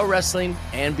of pro wrestling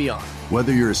and beyond.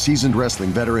 Whether you're a seasoned wrestling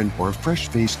veteran or a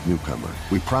fresh-faced newcomer,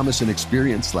 we promise an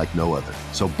experience like no other.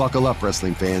 So buckle up,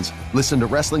 wrestling fans. Listen to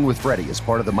Wrestling with Freddie as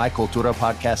part of the My Cultura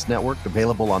Podcast Network,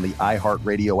 available on the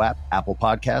iHeartRadio app, Apple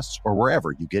Podcasts, or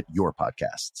wherever you get your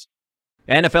podcasts.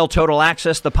 NFL Total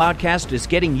Access, the podcast, is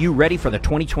getting you ready for the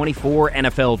 2024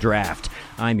 NFL Draft.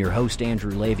 I'm your host,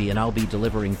 Andrew Levy, and I'll be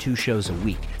delivering 2 shows a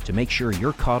week to make sure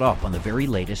you're caught up on the very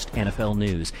latest NFL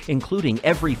news, including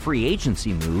every free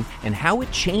agency move and how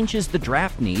it changes the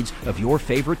draft needs of your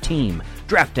favorite team.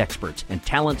 Draft experts and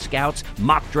talent scouts,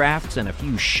 mock drafts, and a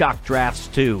few shock drafts,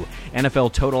 too.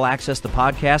 NFL Total Access, the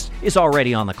podcast, is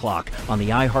already on the clock on the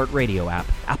iHeartRadio app,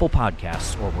 Apple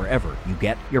Podcasts, or wherever you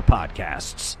get your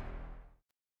podcasts.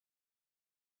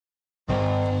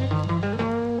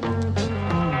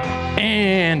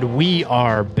 And we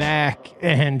are back.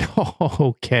 And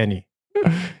Kenny.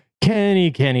 I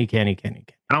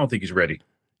don't think he's ready.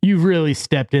 You've really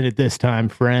stepped in it this time,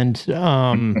 friend.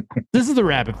 This is the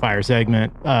rapid fire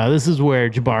segment. This is where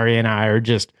Jabari and I are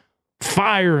just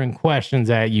firing questions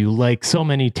at you like so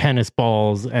many tennis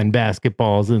balls and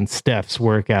basketballs in Steph's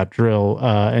workout drill.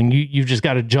 And you've just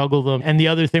got to juggle them. And the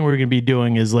other thing we're going to be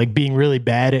doing is like being really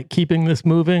bad at keeping this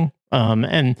moving.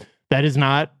 And that is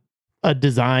not a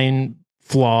design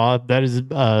flaw. That is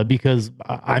because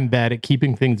I'm bad at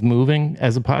keeping things moving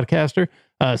as a podcaster.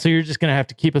 So you're just going to have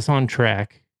to keep us on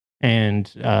track. And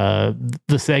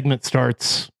the segment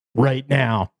starts right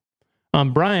now.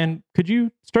 Brian, could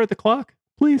you start the clock,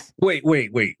 please? Wait.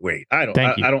 I don't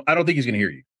think he's going to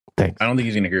hear you. Thanks. I don't think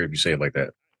he's going to hear if you say it like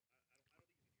that.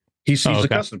 He's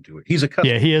accustomed to it. He's accustomed.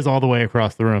 Yeah, he is all the way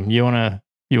across the room.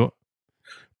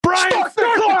 Brian,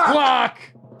 start the clock.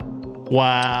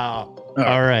 Wow.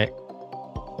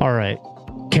 All right.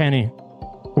 Kenny,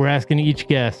 we're asking each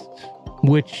guest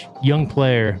which young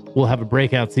player will have a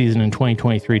breakout season in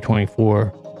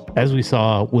 2023-24. As we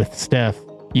saw with Steph,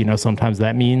 sometimes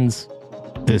that means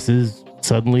this is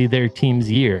suddenly their team's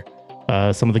year.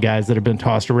 Some of the guys that have been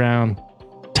tossed around,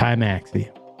 Ty Maxey.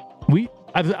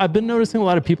 I've been noticing a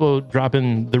lot of people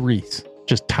dropping the Reese,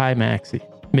 just Ty Maxey.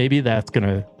 Maybe that's going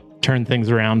to turn things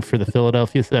around for the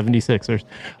Philadelphia 76ers.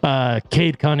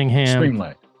 Cade Cunningham,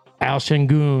 Streamline. Al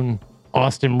Shengun,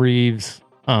 Austin Reeves.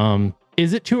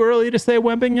 Is it too early to say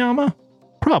Wembanyama?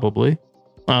 Probably.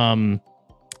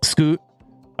 Scoot.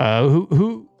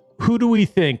 Who do we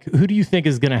think? Who do you think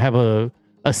is going to have a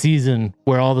season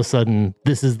where all of a sudden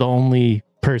this is the only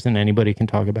person anybody can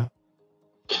talk about?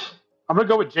 I'm going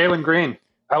to go with Jalen Green.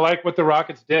 I like what the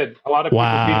Rockets did. A lot of people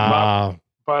beat him up,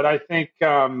 but I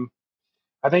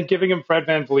think giving him Fred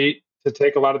VanVleet to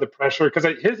take a lot of the pressure, because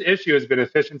his issue has been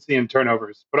efficiency and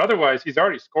turnovers, but otherwise he's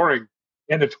already scoring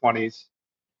in the 20s.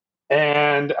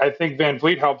 And I think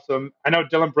VanVleet helps him. I know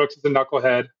Dylan Brooks is a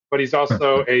knucklehead, but he's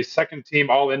also a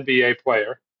second-team All-NBA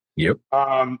player. Yep.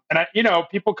 And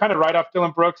people kind of write off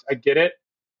Dylan Brooks. I get it.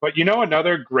 But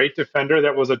another great defender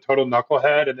that was a total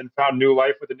knucklehead and then found new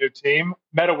life with a new team?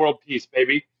 Meta World Peace,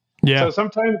 baby. Yeah. So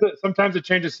sometimes a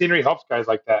change of scenery helps guys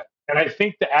like that. And I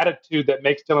think the attitude that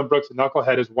makes Dylan Brooks a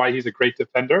knucklehead is why he's a great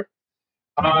defender.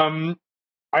 I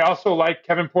also like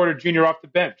Kevin Porter Jr. off the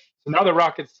bench. So now the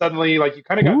Rockets suddenly, you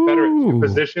kind of got better at 2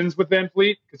 positions with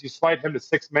VanVleet because you slide him to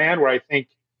 6 man, where I think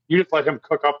you just let him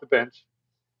cook off the bench.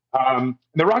 And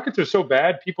the Rockets are so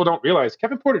bad, people don't realize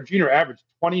Kevin Porter Jr. averaged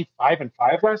 25 and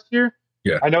 5 last year.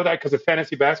 Yeah, I know that because of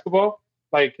fantasy basketball.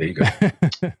 There you go.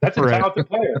 That's a talented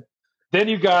player. Then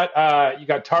you got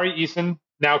Tari Eason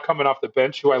now coming off the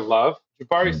bench, who I love.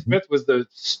 Jabari Smith was the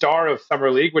star of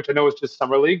Summer League, which I know is just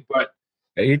Summer League, but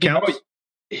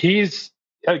he's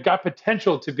got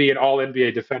potential to be an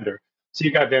All-NBA defender. So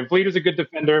you got VanVleet, who's a good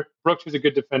defender, Brooks, who's a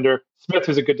good defender, Smith,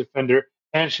 who's a good defender,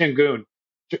 and Shingun.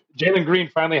 Jalen Green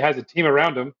finally has a team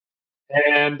around him,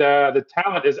 and the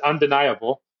talent is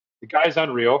undeniable. The guy's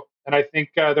unreal, and I think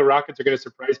the Rockets are going to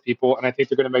surprise people, and I think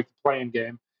they're going to make the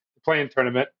play-in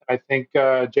tournament. I think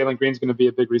Jalen Green's going to be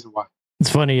a big reason why. It's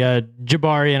funny.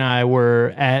 Jabari and I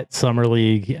were at Summer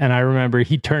League, and I remember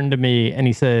he turned to me and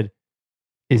he said,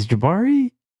 "Is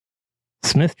Jabari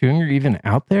Smith Jr. even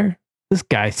out there? This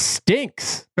guy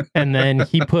stinks." And then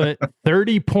he put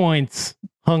 30 points,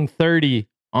 hung 30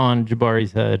 on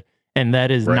Jabari's head. And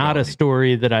that is not a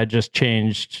story that I just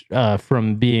changed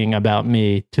from being about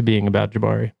me to being about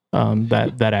Jabari.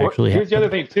 That actually Here's happened. the other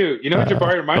thing, too.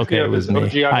 Jabari reminds me of his OG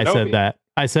Anunoby. I said that.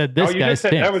 I said this guy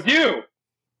stinks. That was you.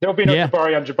 There'll be no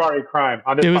Jabari on Jabari crime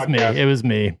on this podcast. It was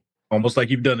me. Almost like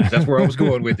you've done it. That's where I was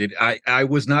going with it. I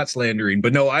was not slandering.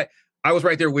 But no, I was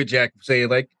right there with Jack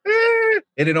saying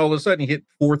and then all of a sudden he hit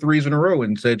 4 threes in a row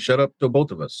and said, "Shut up" to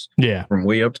both of us. Yeah. From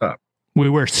way up top. We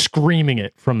were screaming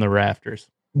it from the rafters.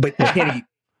 But Kenny,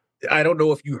 I don't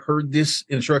know if you heard this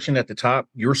instruction at the top.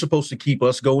 You're supposed to keep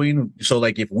us going. So,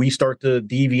 like, if we start to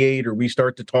deviate or we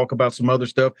start to talk about some other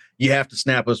stuff, you have to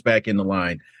snap us back in the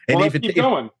line. And well, let's keep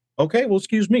going. Okay, well,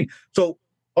 excuse me. So,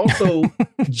 also,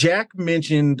 Jack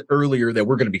mentioned earlier that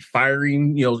we're going to be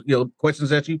firing,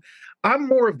 questions at you. I'm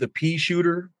more of the pea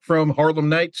shooter from Harlem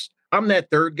Nights. I'm that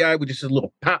third guy with just a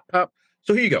little pop, pop.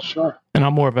 So here you go. Sure. And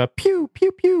I'm more of a pew,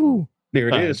 pew, pew. There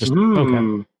it is.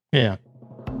 Okay. Yeah.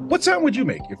 What sound would you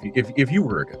make if you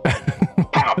were a guy?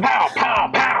 Pow, pow,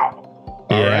 pow, pow.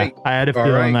 All right. I had a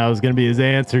feeling that was going to be his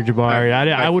answer, Jabari.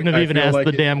 I wouldn't have even asked like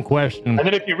the damn question. And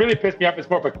then if you really piss me off, it's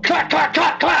more of a clap, clap,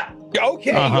 clap, clap.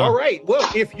 Okay. All right. Well,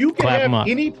 if you could Clap 'em have up.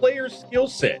 any player's skill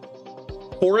set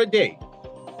for a day,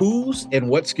 whose and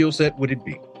what skill set would it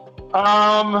be?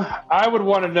 I would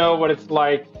want to know what it's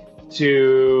like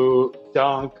to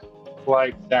dunk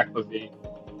like Zach LaVine.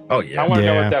 Oh, yeah. I want to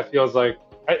know what that feels like.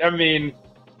 I mean,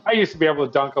 I used to be able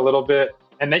to dunk a little bit,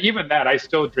 and even that, I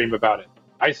still dream about it.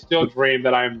 I still dream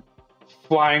that I'm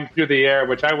flying through the air,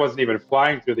 which I wasn't even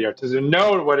flying through the air. To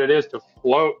know what it is to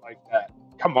float like that.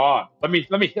 Come on, let me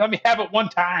have it one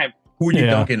time. Who are you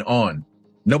dunking on?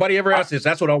 Nobody ever asked this.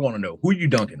 That's what I want to know. Who are you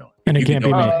dunking on? And it can't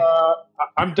be me.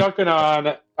 I'm dunking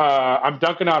on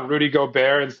Rudy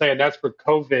Gobert and saying that's for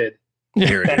COVID.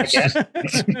 Here it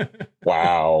is.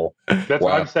 Wow. That's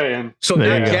what I'm saying. So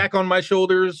now Jack on my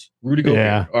shoulders, Rudy Gobert.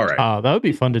 Yeah. All right. That would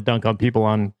be fun to dunk on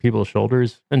people's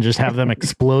shoulders and just have them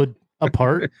explode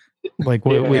apart, like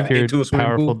with your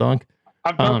powerful dunk.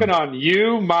 I'm dunking on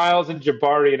you, Miles, and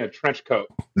Jabari in a trench coat.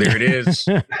 There it is.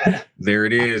 There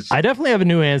it is. I definitely have a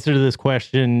new answer to this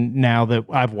question now that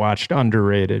I've watched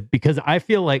Underrated, because I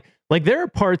feel like there are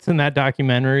parts in that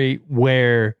documentary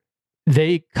where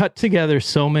they cut together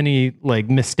so many like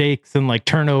mistakes and like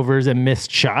turnovers and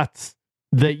missed shots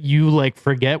that you like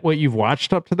forget what you've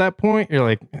watched up to that point. You're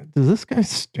like, does this guy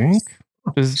stink?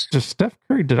 Does Steph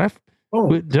Curry? Did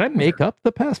I make up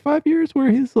the past 5 years where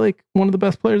he's like one of the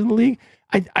best players in the league?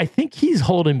 I think he's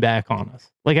holding back on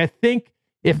us. Like, I think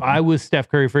if I was Steph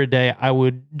Curry for a day, I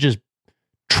would just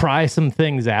try some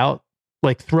things out,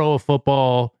 like throw a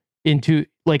football into,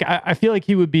 like, I feel like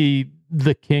he would be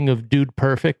the king of dude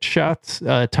perfect shots,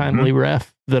 timely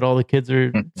ref that all the kids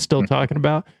are still talking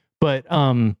about. But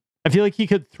I feel like he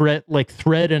could thread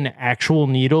an actual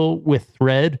needle with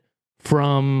thread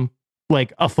from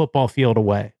like a football field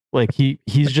away. Like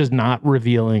he's just not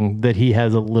revealing that he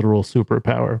has a literal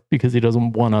superpower because he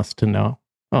doesn't want us to know.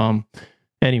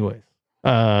 Anyways,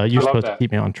 you're supposed to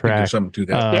keep me on track. There's something to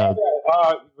that.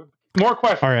 More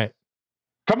questions. All right.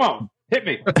 Come on. Hit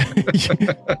me.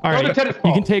 All right.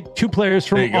 You can take two players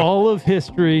from all of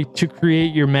history to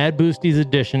create your Mad Boosties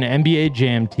edition NBA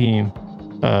Jam team,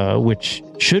 which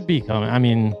should be coming. I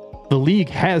mean, the league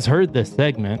has heard this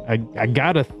segment. I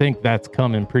gotta think that's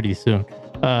coming pretty soon.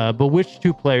 But which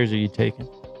two players are you taking?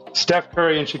 Steph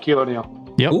Curry and Shaquille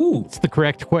O'Neal. Yep, it's the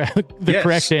correct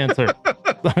correct answer.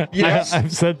 Yes.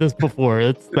 I've said this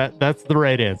before. That's the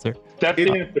right answer. That's the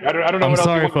answer. I don't know I'm what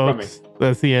sorry, else you want folks.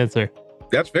 That's the answer.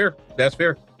 That's fair. That's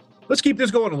fair. Let's keep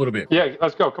this going a little bit. Yeah,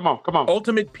 let's go. Come on.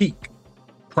 Ultimate peak.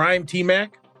 Prime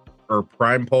T-Mac or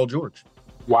prime Paul George?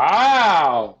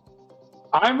 Wow.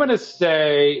 I'm going to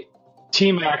say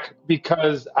T-Mac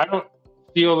because I don't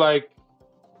feel like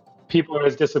people are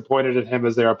as disappointed in him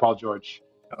as they are Paul George.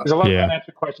 There's a lot of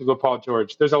unanswered questions with Paul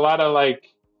George. There's a lot of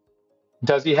like,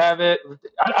 does he have it?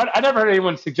 I never heard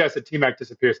anyone suggest that T-Mac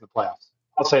disappears in the playoffs.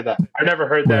 I'll say that. I never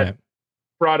heard that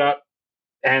brought up.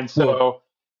 And so,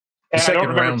 and I don't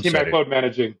remember T-Mac load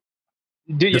managing.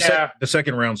 The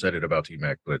second round said it about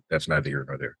T-Mac, but that's neither here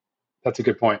nor there. That's a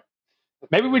good point.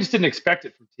 Maybe we just didn't expect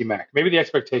it from T-Mac. Maybe the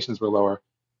expectations were lower.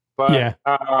 But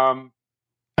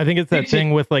I think it's that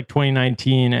thing with like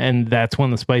 2019, and that's when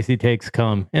the spicy takes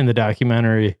come in the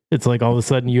documentary. It's like all of a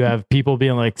sudden you have people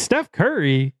being like, Steph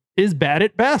Curry is bad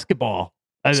at basketball.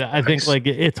 I think like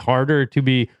it's harder to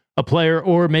be a player,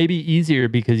 or maybe easier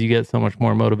because you get so much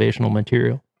more motivational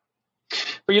material.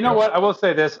 But you know what? I will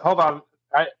say this. Hold on.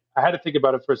 I had to think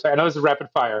about it for a second. I know this is rapid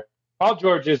fire. Paul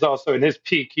George is also in his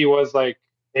peak. He was like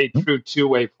a true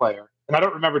two-way player. And I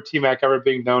don't remember T-Mac ever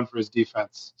being known for his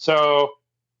defense. So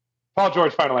Paul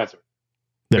George, final answer.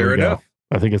 There we go.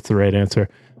 I think it's the right answer.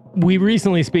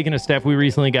 Speaking of Steph, we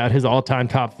recently got his all-time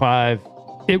top 5.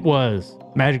 It was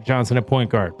Magic Johnson at point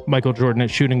guard, Michael Jordan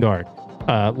at shooting guard,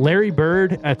 Larry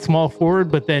Bird at small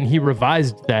forward, but then he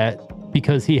revised that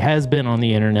because he has been on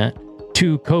the internet,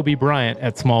 to Kobe Bryant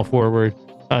at small forward,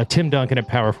 Tim Duncan at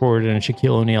power forward, and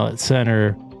Shaquille O'Neal at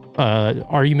center.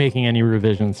 Are you making any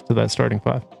revisions to that starting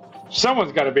 5?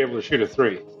 Someone's got to be able to shoot a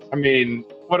 3. I mean,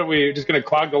 what are we just going to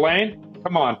clog the lane?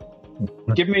 Come on.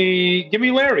 Give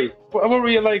me Larry. What were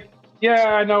you like?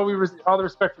 Yeah, I know we were all the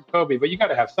respect for Kobe, but you got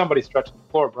to have somebody stretching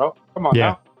the floor, bro. Come on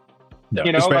now. No,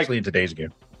 especially in today's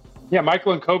game. Yeah,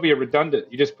 Michael and Kobe are redundant.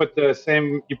 You just put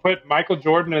you put Michael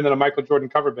Jordan and then a Michael Jordan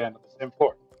cover band on the same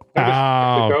floor. No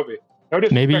disrespect to Kobe. No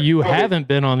disrespect maybe you to Kobe. haven't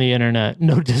been on the internet.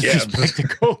 No disrespect to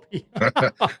Kobe.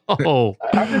 all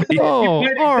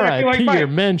right. Like Peter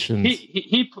mentions.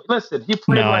 He listen. He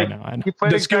played I know. He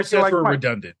played the skill sets were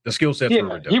redundant. The skill sets were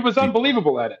redundant. He was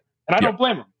unbelievable at it, and I don't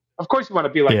blame him. Of course, you want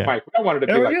to be like Mike. I wanted to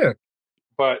be like Mike.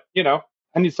 But I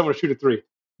need someone to shoot a three.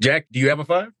 Jack, do you have a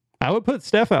 5? I would put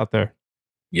Steph out there.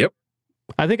 Yep.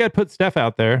 I think I'd put Steph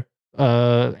out there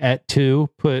at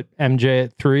 2, put MJ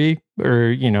at 3,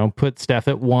 or, put Steph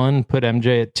at 1, put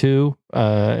MJ at 2,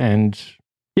 and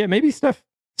maybe Steph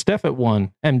at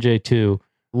 1, MJ 2,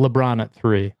 LeBron at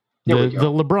 3.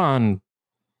 The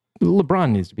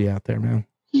LeBron needs to be out there, man.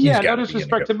 Yeah, no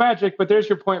disrespect to Magic, but there's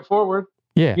your point forward.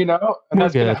 Yeah. And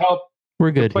that's going to help.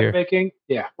 We're good here. Playmaking.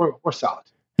 Yeah, we're solid.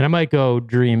 And I might go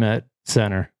Dream at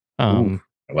center. I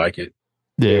like it.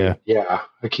 Yeah. Yeah,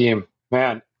 Hakeem,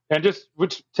 man. And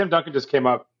which Tim Duncan just came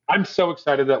up. I'm so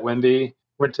excited that Wemby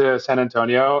went to San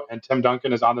Antonio and Tim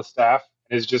Duncan is on the staff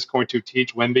and is just going to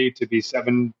teach Wemby to be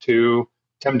 7'2"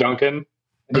 Tim Duncan.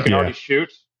 And he can already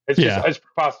shoot. It's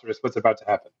preposterous what's about to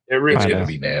happen. It really is going to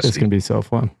be nasty. It's going to be so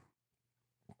fun.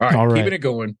 All right, keeping it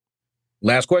going.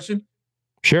 Last question?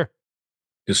 Sure.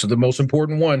 This is the most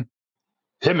important one.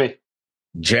 Hit me.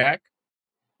 Jack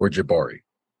or Jabari?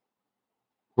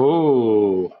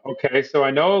 Ooh, okay. So I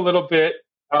know a little bit.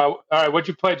 All right, what'd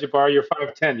you play, Jabari? You're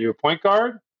 5'10". You a point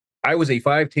guard? I was a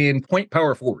 5'10" point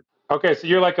power forward. Okay, so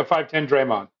you're like a 5'10"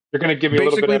 Draymond. You're going to give me a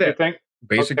little bit of everything?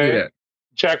 Basically that.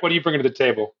 Jack, what are you bringing to the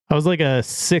table? I was like a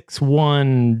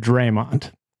 6'1"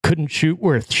 Draymond. Couldn't shoot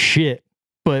worth shit,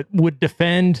 but would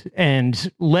defend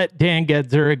and let Dan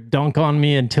Gedzuric dunk on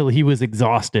me until he was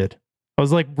exhausted. I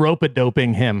was like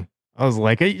rope-a-doping him. I was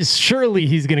like, surely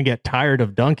he's going to get tired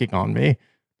of dunking on me.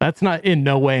 That's not in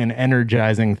no way an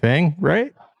energizing thing,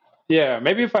 right? Yeah,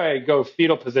 maybe if I go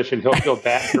fetal position, he'll feel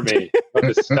bad for me. I'll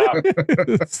just stop.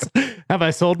 Have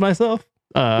I sold myself?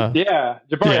 Yeah.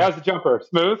 Jabari, how's the jumper?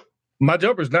 Smooth? My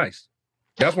jumper's nice.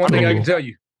 That's one thing I can tell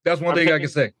you. That's one thing I can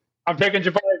say. I'm taking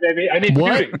Jabari, baby. I need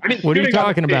shooting. What are you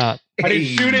talking about? I need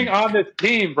shooting on this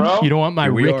team, bro. You don't want my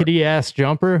rickety ass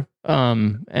jumper?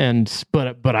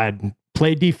 But I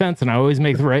play defense and I always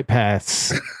make the right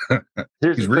pass.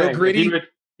 He's real gritty.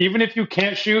 Even if you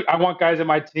can't shoot, I want guys on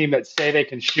my team that say they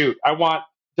can shoot. I want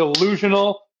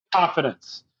delusional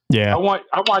confidence. Yeah. I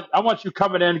want you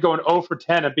coming in going 0 for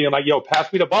 10 and being like, yo,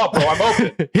 pass me the ball, bro. I'm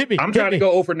open. Hit me. I'm trying to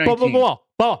go 0 for 19. Ball.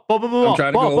 I'm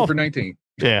trying to go 0 for 19.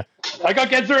 Yeah. I got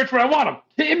Gedzuric where I want him.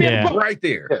 Hit me in the ball. Right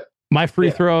there. Yeah. My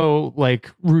free throw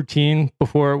routine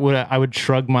before I would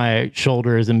shrug my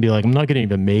shoulders and be like, I'm not going to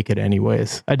even make it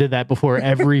anyways. I did that before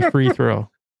every free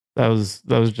throw. That was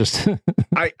just.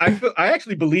 I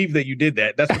actually believe that you did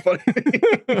that. That's the funny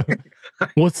thing.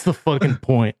 What's the fucking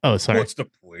point? Oh, sorry. What's the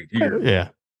point here?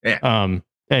 Yeah.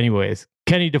 Anyways,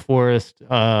 Kenny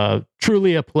DeForest,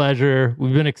 truly a pleasure.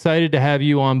 We've been excited to have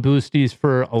you on Boosties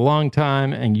for a long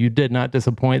time, and you did not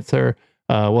disappoint, sir.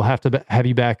 We'll have to have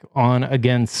you back on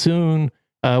again soon.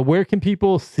 Where can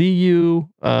people see you,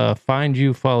 find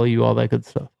you, follow you, all that good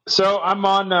stuff? So I'm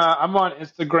on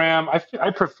Instagram.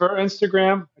 I prefer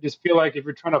Instagram. I just feel like if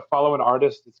you're trying to follow an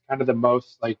artist, it's kind of the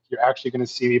most like you're actually going to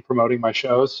see me promoting my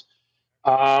shows.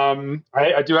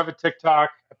 I do have a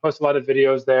TikTok. I post a lot of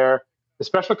videos there. The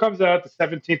special comes out the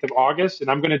 17th of August, and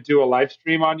I'm going to do a live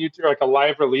stream on YouTube, like a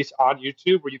live release on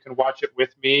YouTube where you can watch it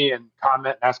with me and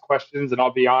comment and ask questions, and I'll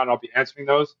be answering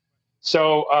those.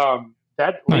 So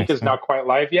that link is not quite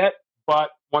live yet,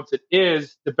 but once it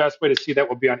is, the best way to see that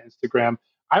will be on Instagram.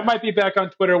 I might be back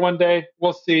on Twitter one day.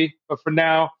 We'll see. But for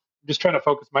now, I'm just trying to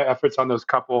focus my efforts on those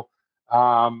couple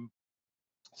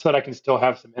so that I can still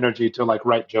have some energy to like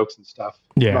write jokes and stuff.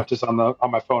 Yeah. Not just on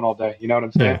my phone all day. You know what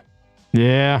I'm saying?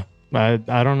 Yeah. I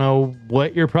don't know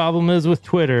what your problem is with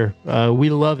Twitter. We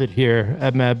love it here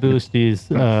at Mad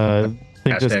Boosties. I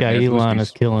think this guy Elon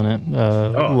is killing it.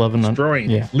 Loving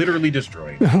destroying it. Yeah. Literally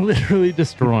destroying it. Literally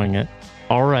destroying it.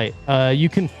 All right. You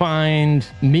can find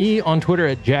me on Twitter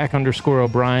at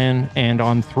Jack_O'Brien and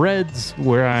on Threads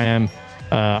where I am.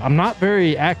 I'm not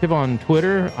very active on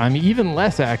Twitter. I'm even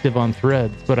less active on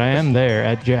Threads, but I am there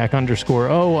at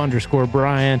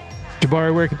Jack_O_Brien.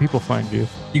 Jabari, where can people find you?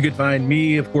 You can find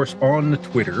me, of course, on the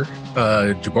Twitter,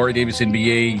 Jabari Davis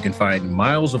NBA. You can find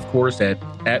Miles, of course,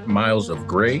 at Miles of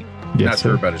Gray. Yes, not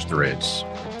sure about his threads.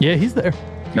 Yeah, he's there.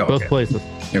 No, Both places.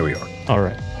 Here we are. All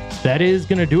right. that is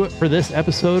going to do it for this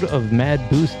episode of Mad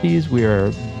Boosties. We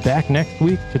are back next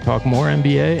week to talk more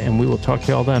NBA, and we will talk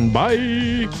to y'all then.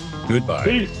 Bye. Goodbye.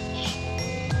 Peace.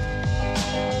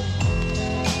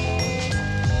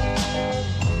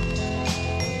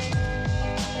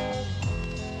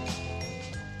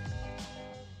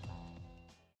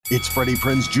 It's Freddie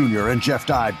Prinze Jr. and Jeff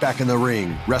Dye back in the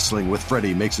ring. Wrestling with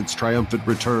Freddie makes its triumphant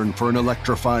return for an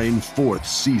electrifying 4th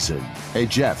season. Hey,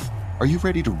 Jeff, are you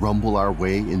ready to rumble our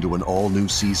way into an all-new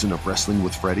season of Wrestling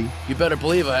with Freddie? You better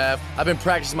believe I have. I've been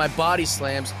practicing my body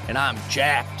slams, and I'm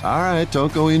jacked. All right,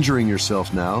 don't go injuring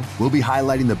yourself now. We'll be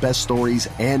highlighting the best stories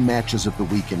and matches of the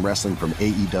week in wrestling from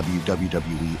AEW,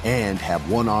 WWE, and have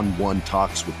one-on-one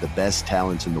talks with the best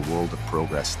talents in the world of pro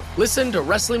wrestling. Listen to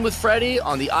Wrestling with Freddie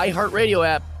on the iHeartRadio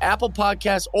app, Apple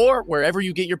Podcasts, or wherever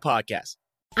you get your podcasts.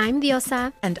 I'm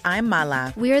Diosa. And I'm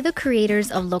Mala. We are the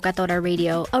creators of Locatora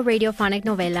Radio, a radiophonic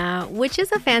novela, which is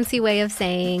a fancy way of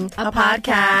saying a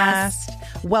podcast.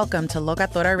 Welcome to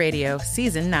Locatora Radio,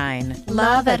 Season 9.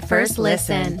 Love at first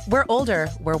listen. We're older,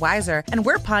 we're wiser, and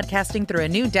we're podcasting through a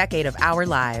new decade of our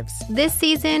lives. This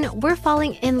season, we're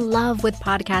falling in love with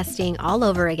podcasting all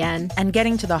over again. And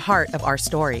getting to the heart of our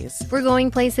stories. We're going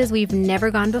places we've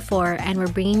never gone before, and we're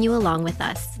bringing you along with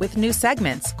us. With new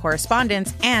segments,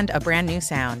 correspondence, and a brand new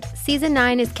sound. Season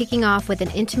 9 is kicking off with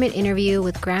an intimate interview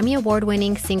with Grammy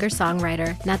Award-winning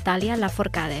singer-songwriter Natalia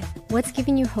Lafourcade. What's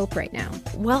giving you hope right now?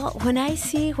 Well, when I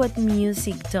see what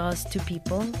music does to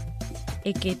people,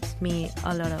 it gives me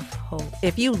a lot of hope.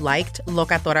 If you liked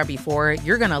Locatora before,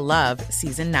 you're going to love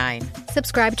Season 9.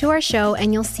 Subscribe to our show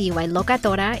and you'll see why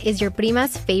Locatora is your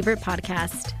prima's favorite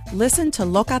podcast. Listen to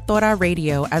Locatora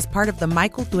Radio as part of the My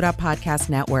Cultura Podcast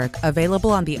Network,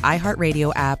 available on the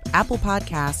iHeartRadio app, Apple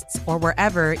Podcasts, or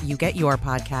wherever you get your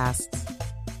podcasts.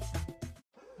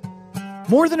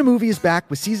 More Than a Movie is back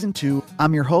with Season 2.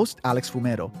 I'm your host, Alex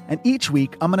Fumero, and each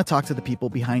week I'm going to talk to the people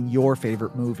behind your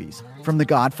favorite movies. From The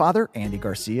Godfather, Andy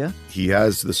Garcia. He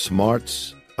has the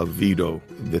smarts of Vito,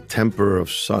 the temper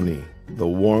of Sonny, the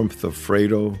warmth of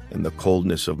Fredo, and the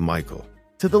coldness of Michael.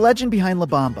 To the legend behind La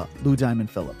Bamba, Lou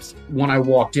Diamond Phillips. When I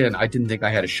walked in, I didn't think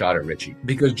I had a shot at Richie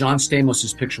because John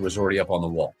Stamos' picture was already up on the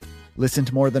wall. Listen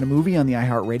to More Than a Movie on the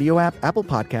iHeartRadio app, Apple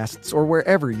Podcasts, or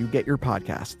wherever you get your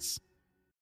podcasts.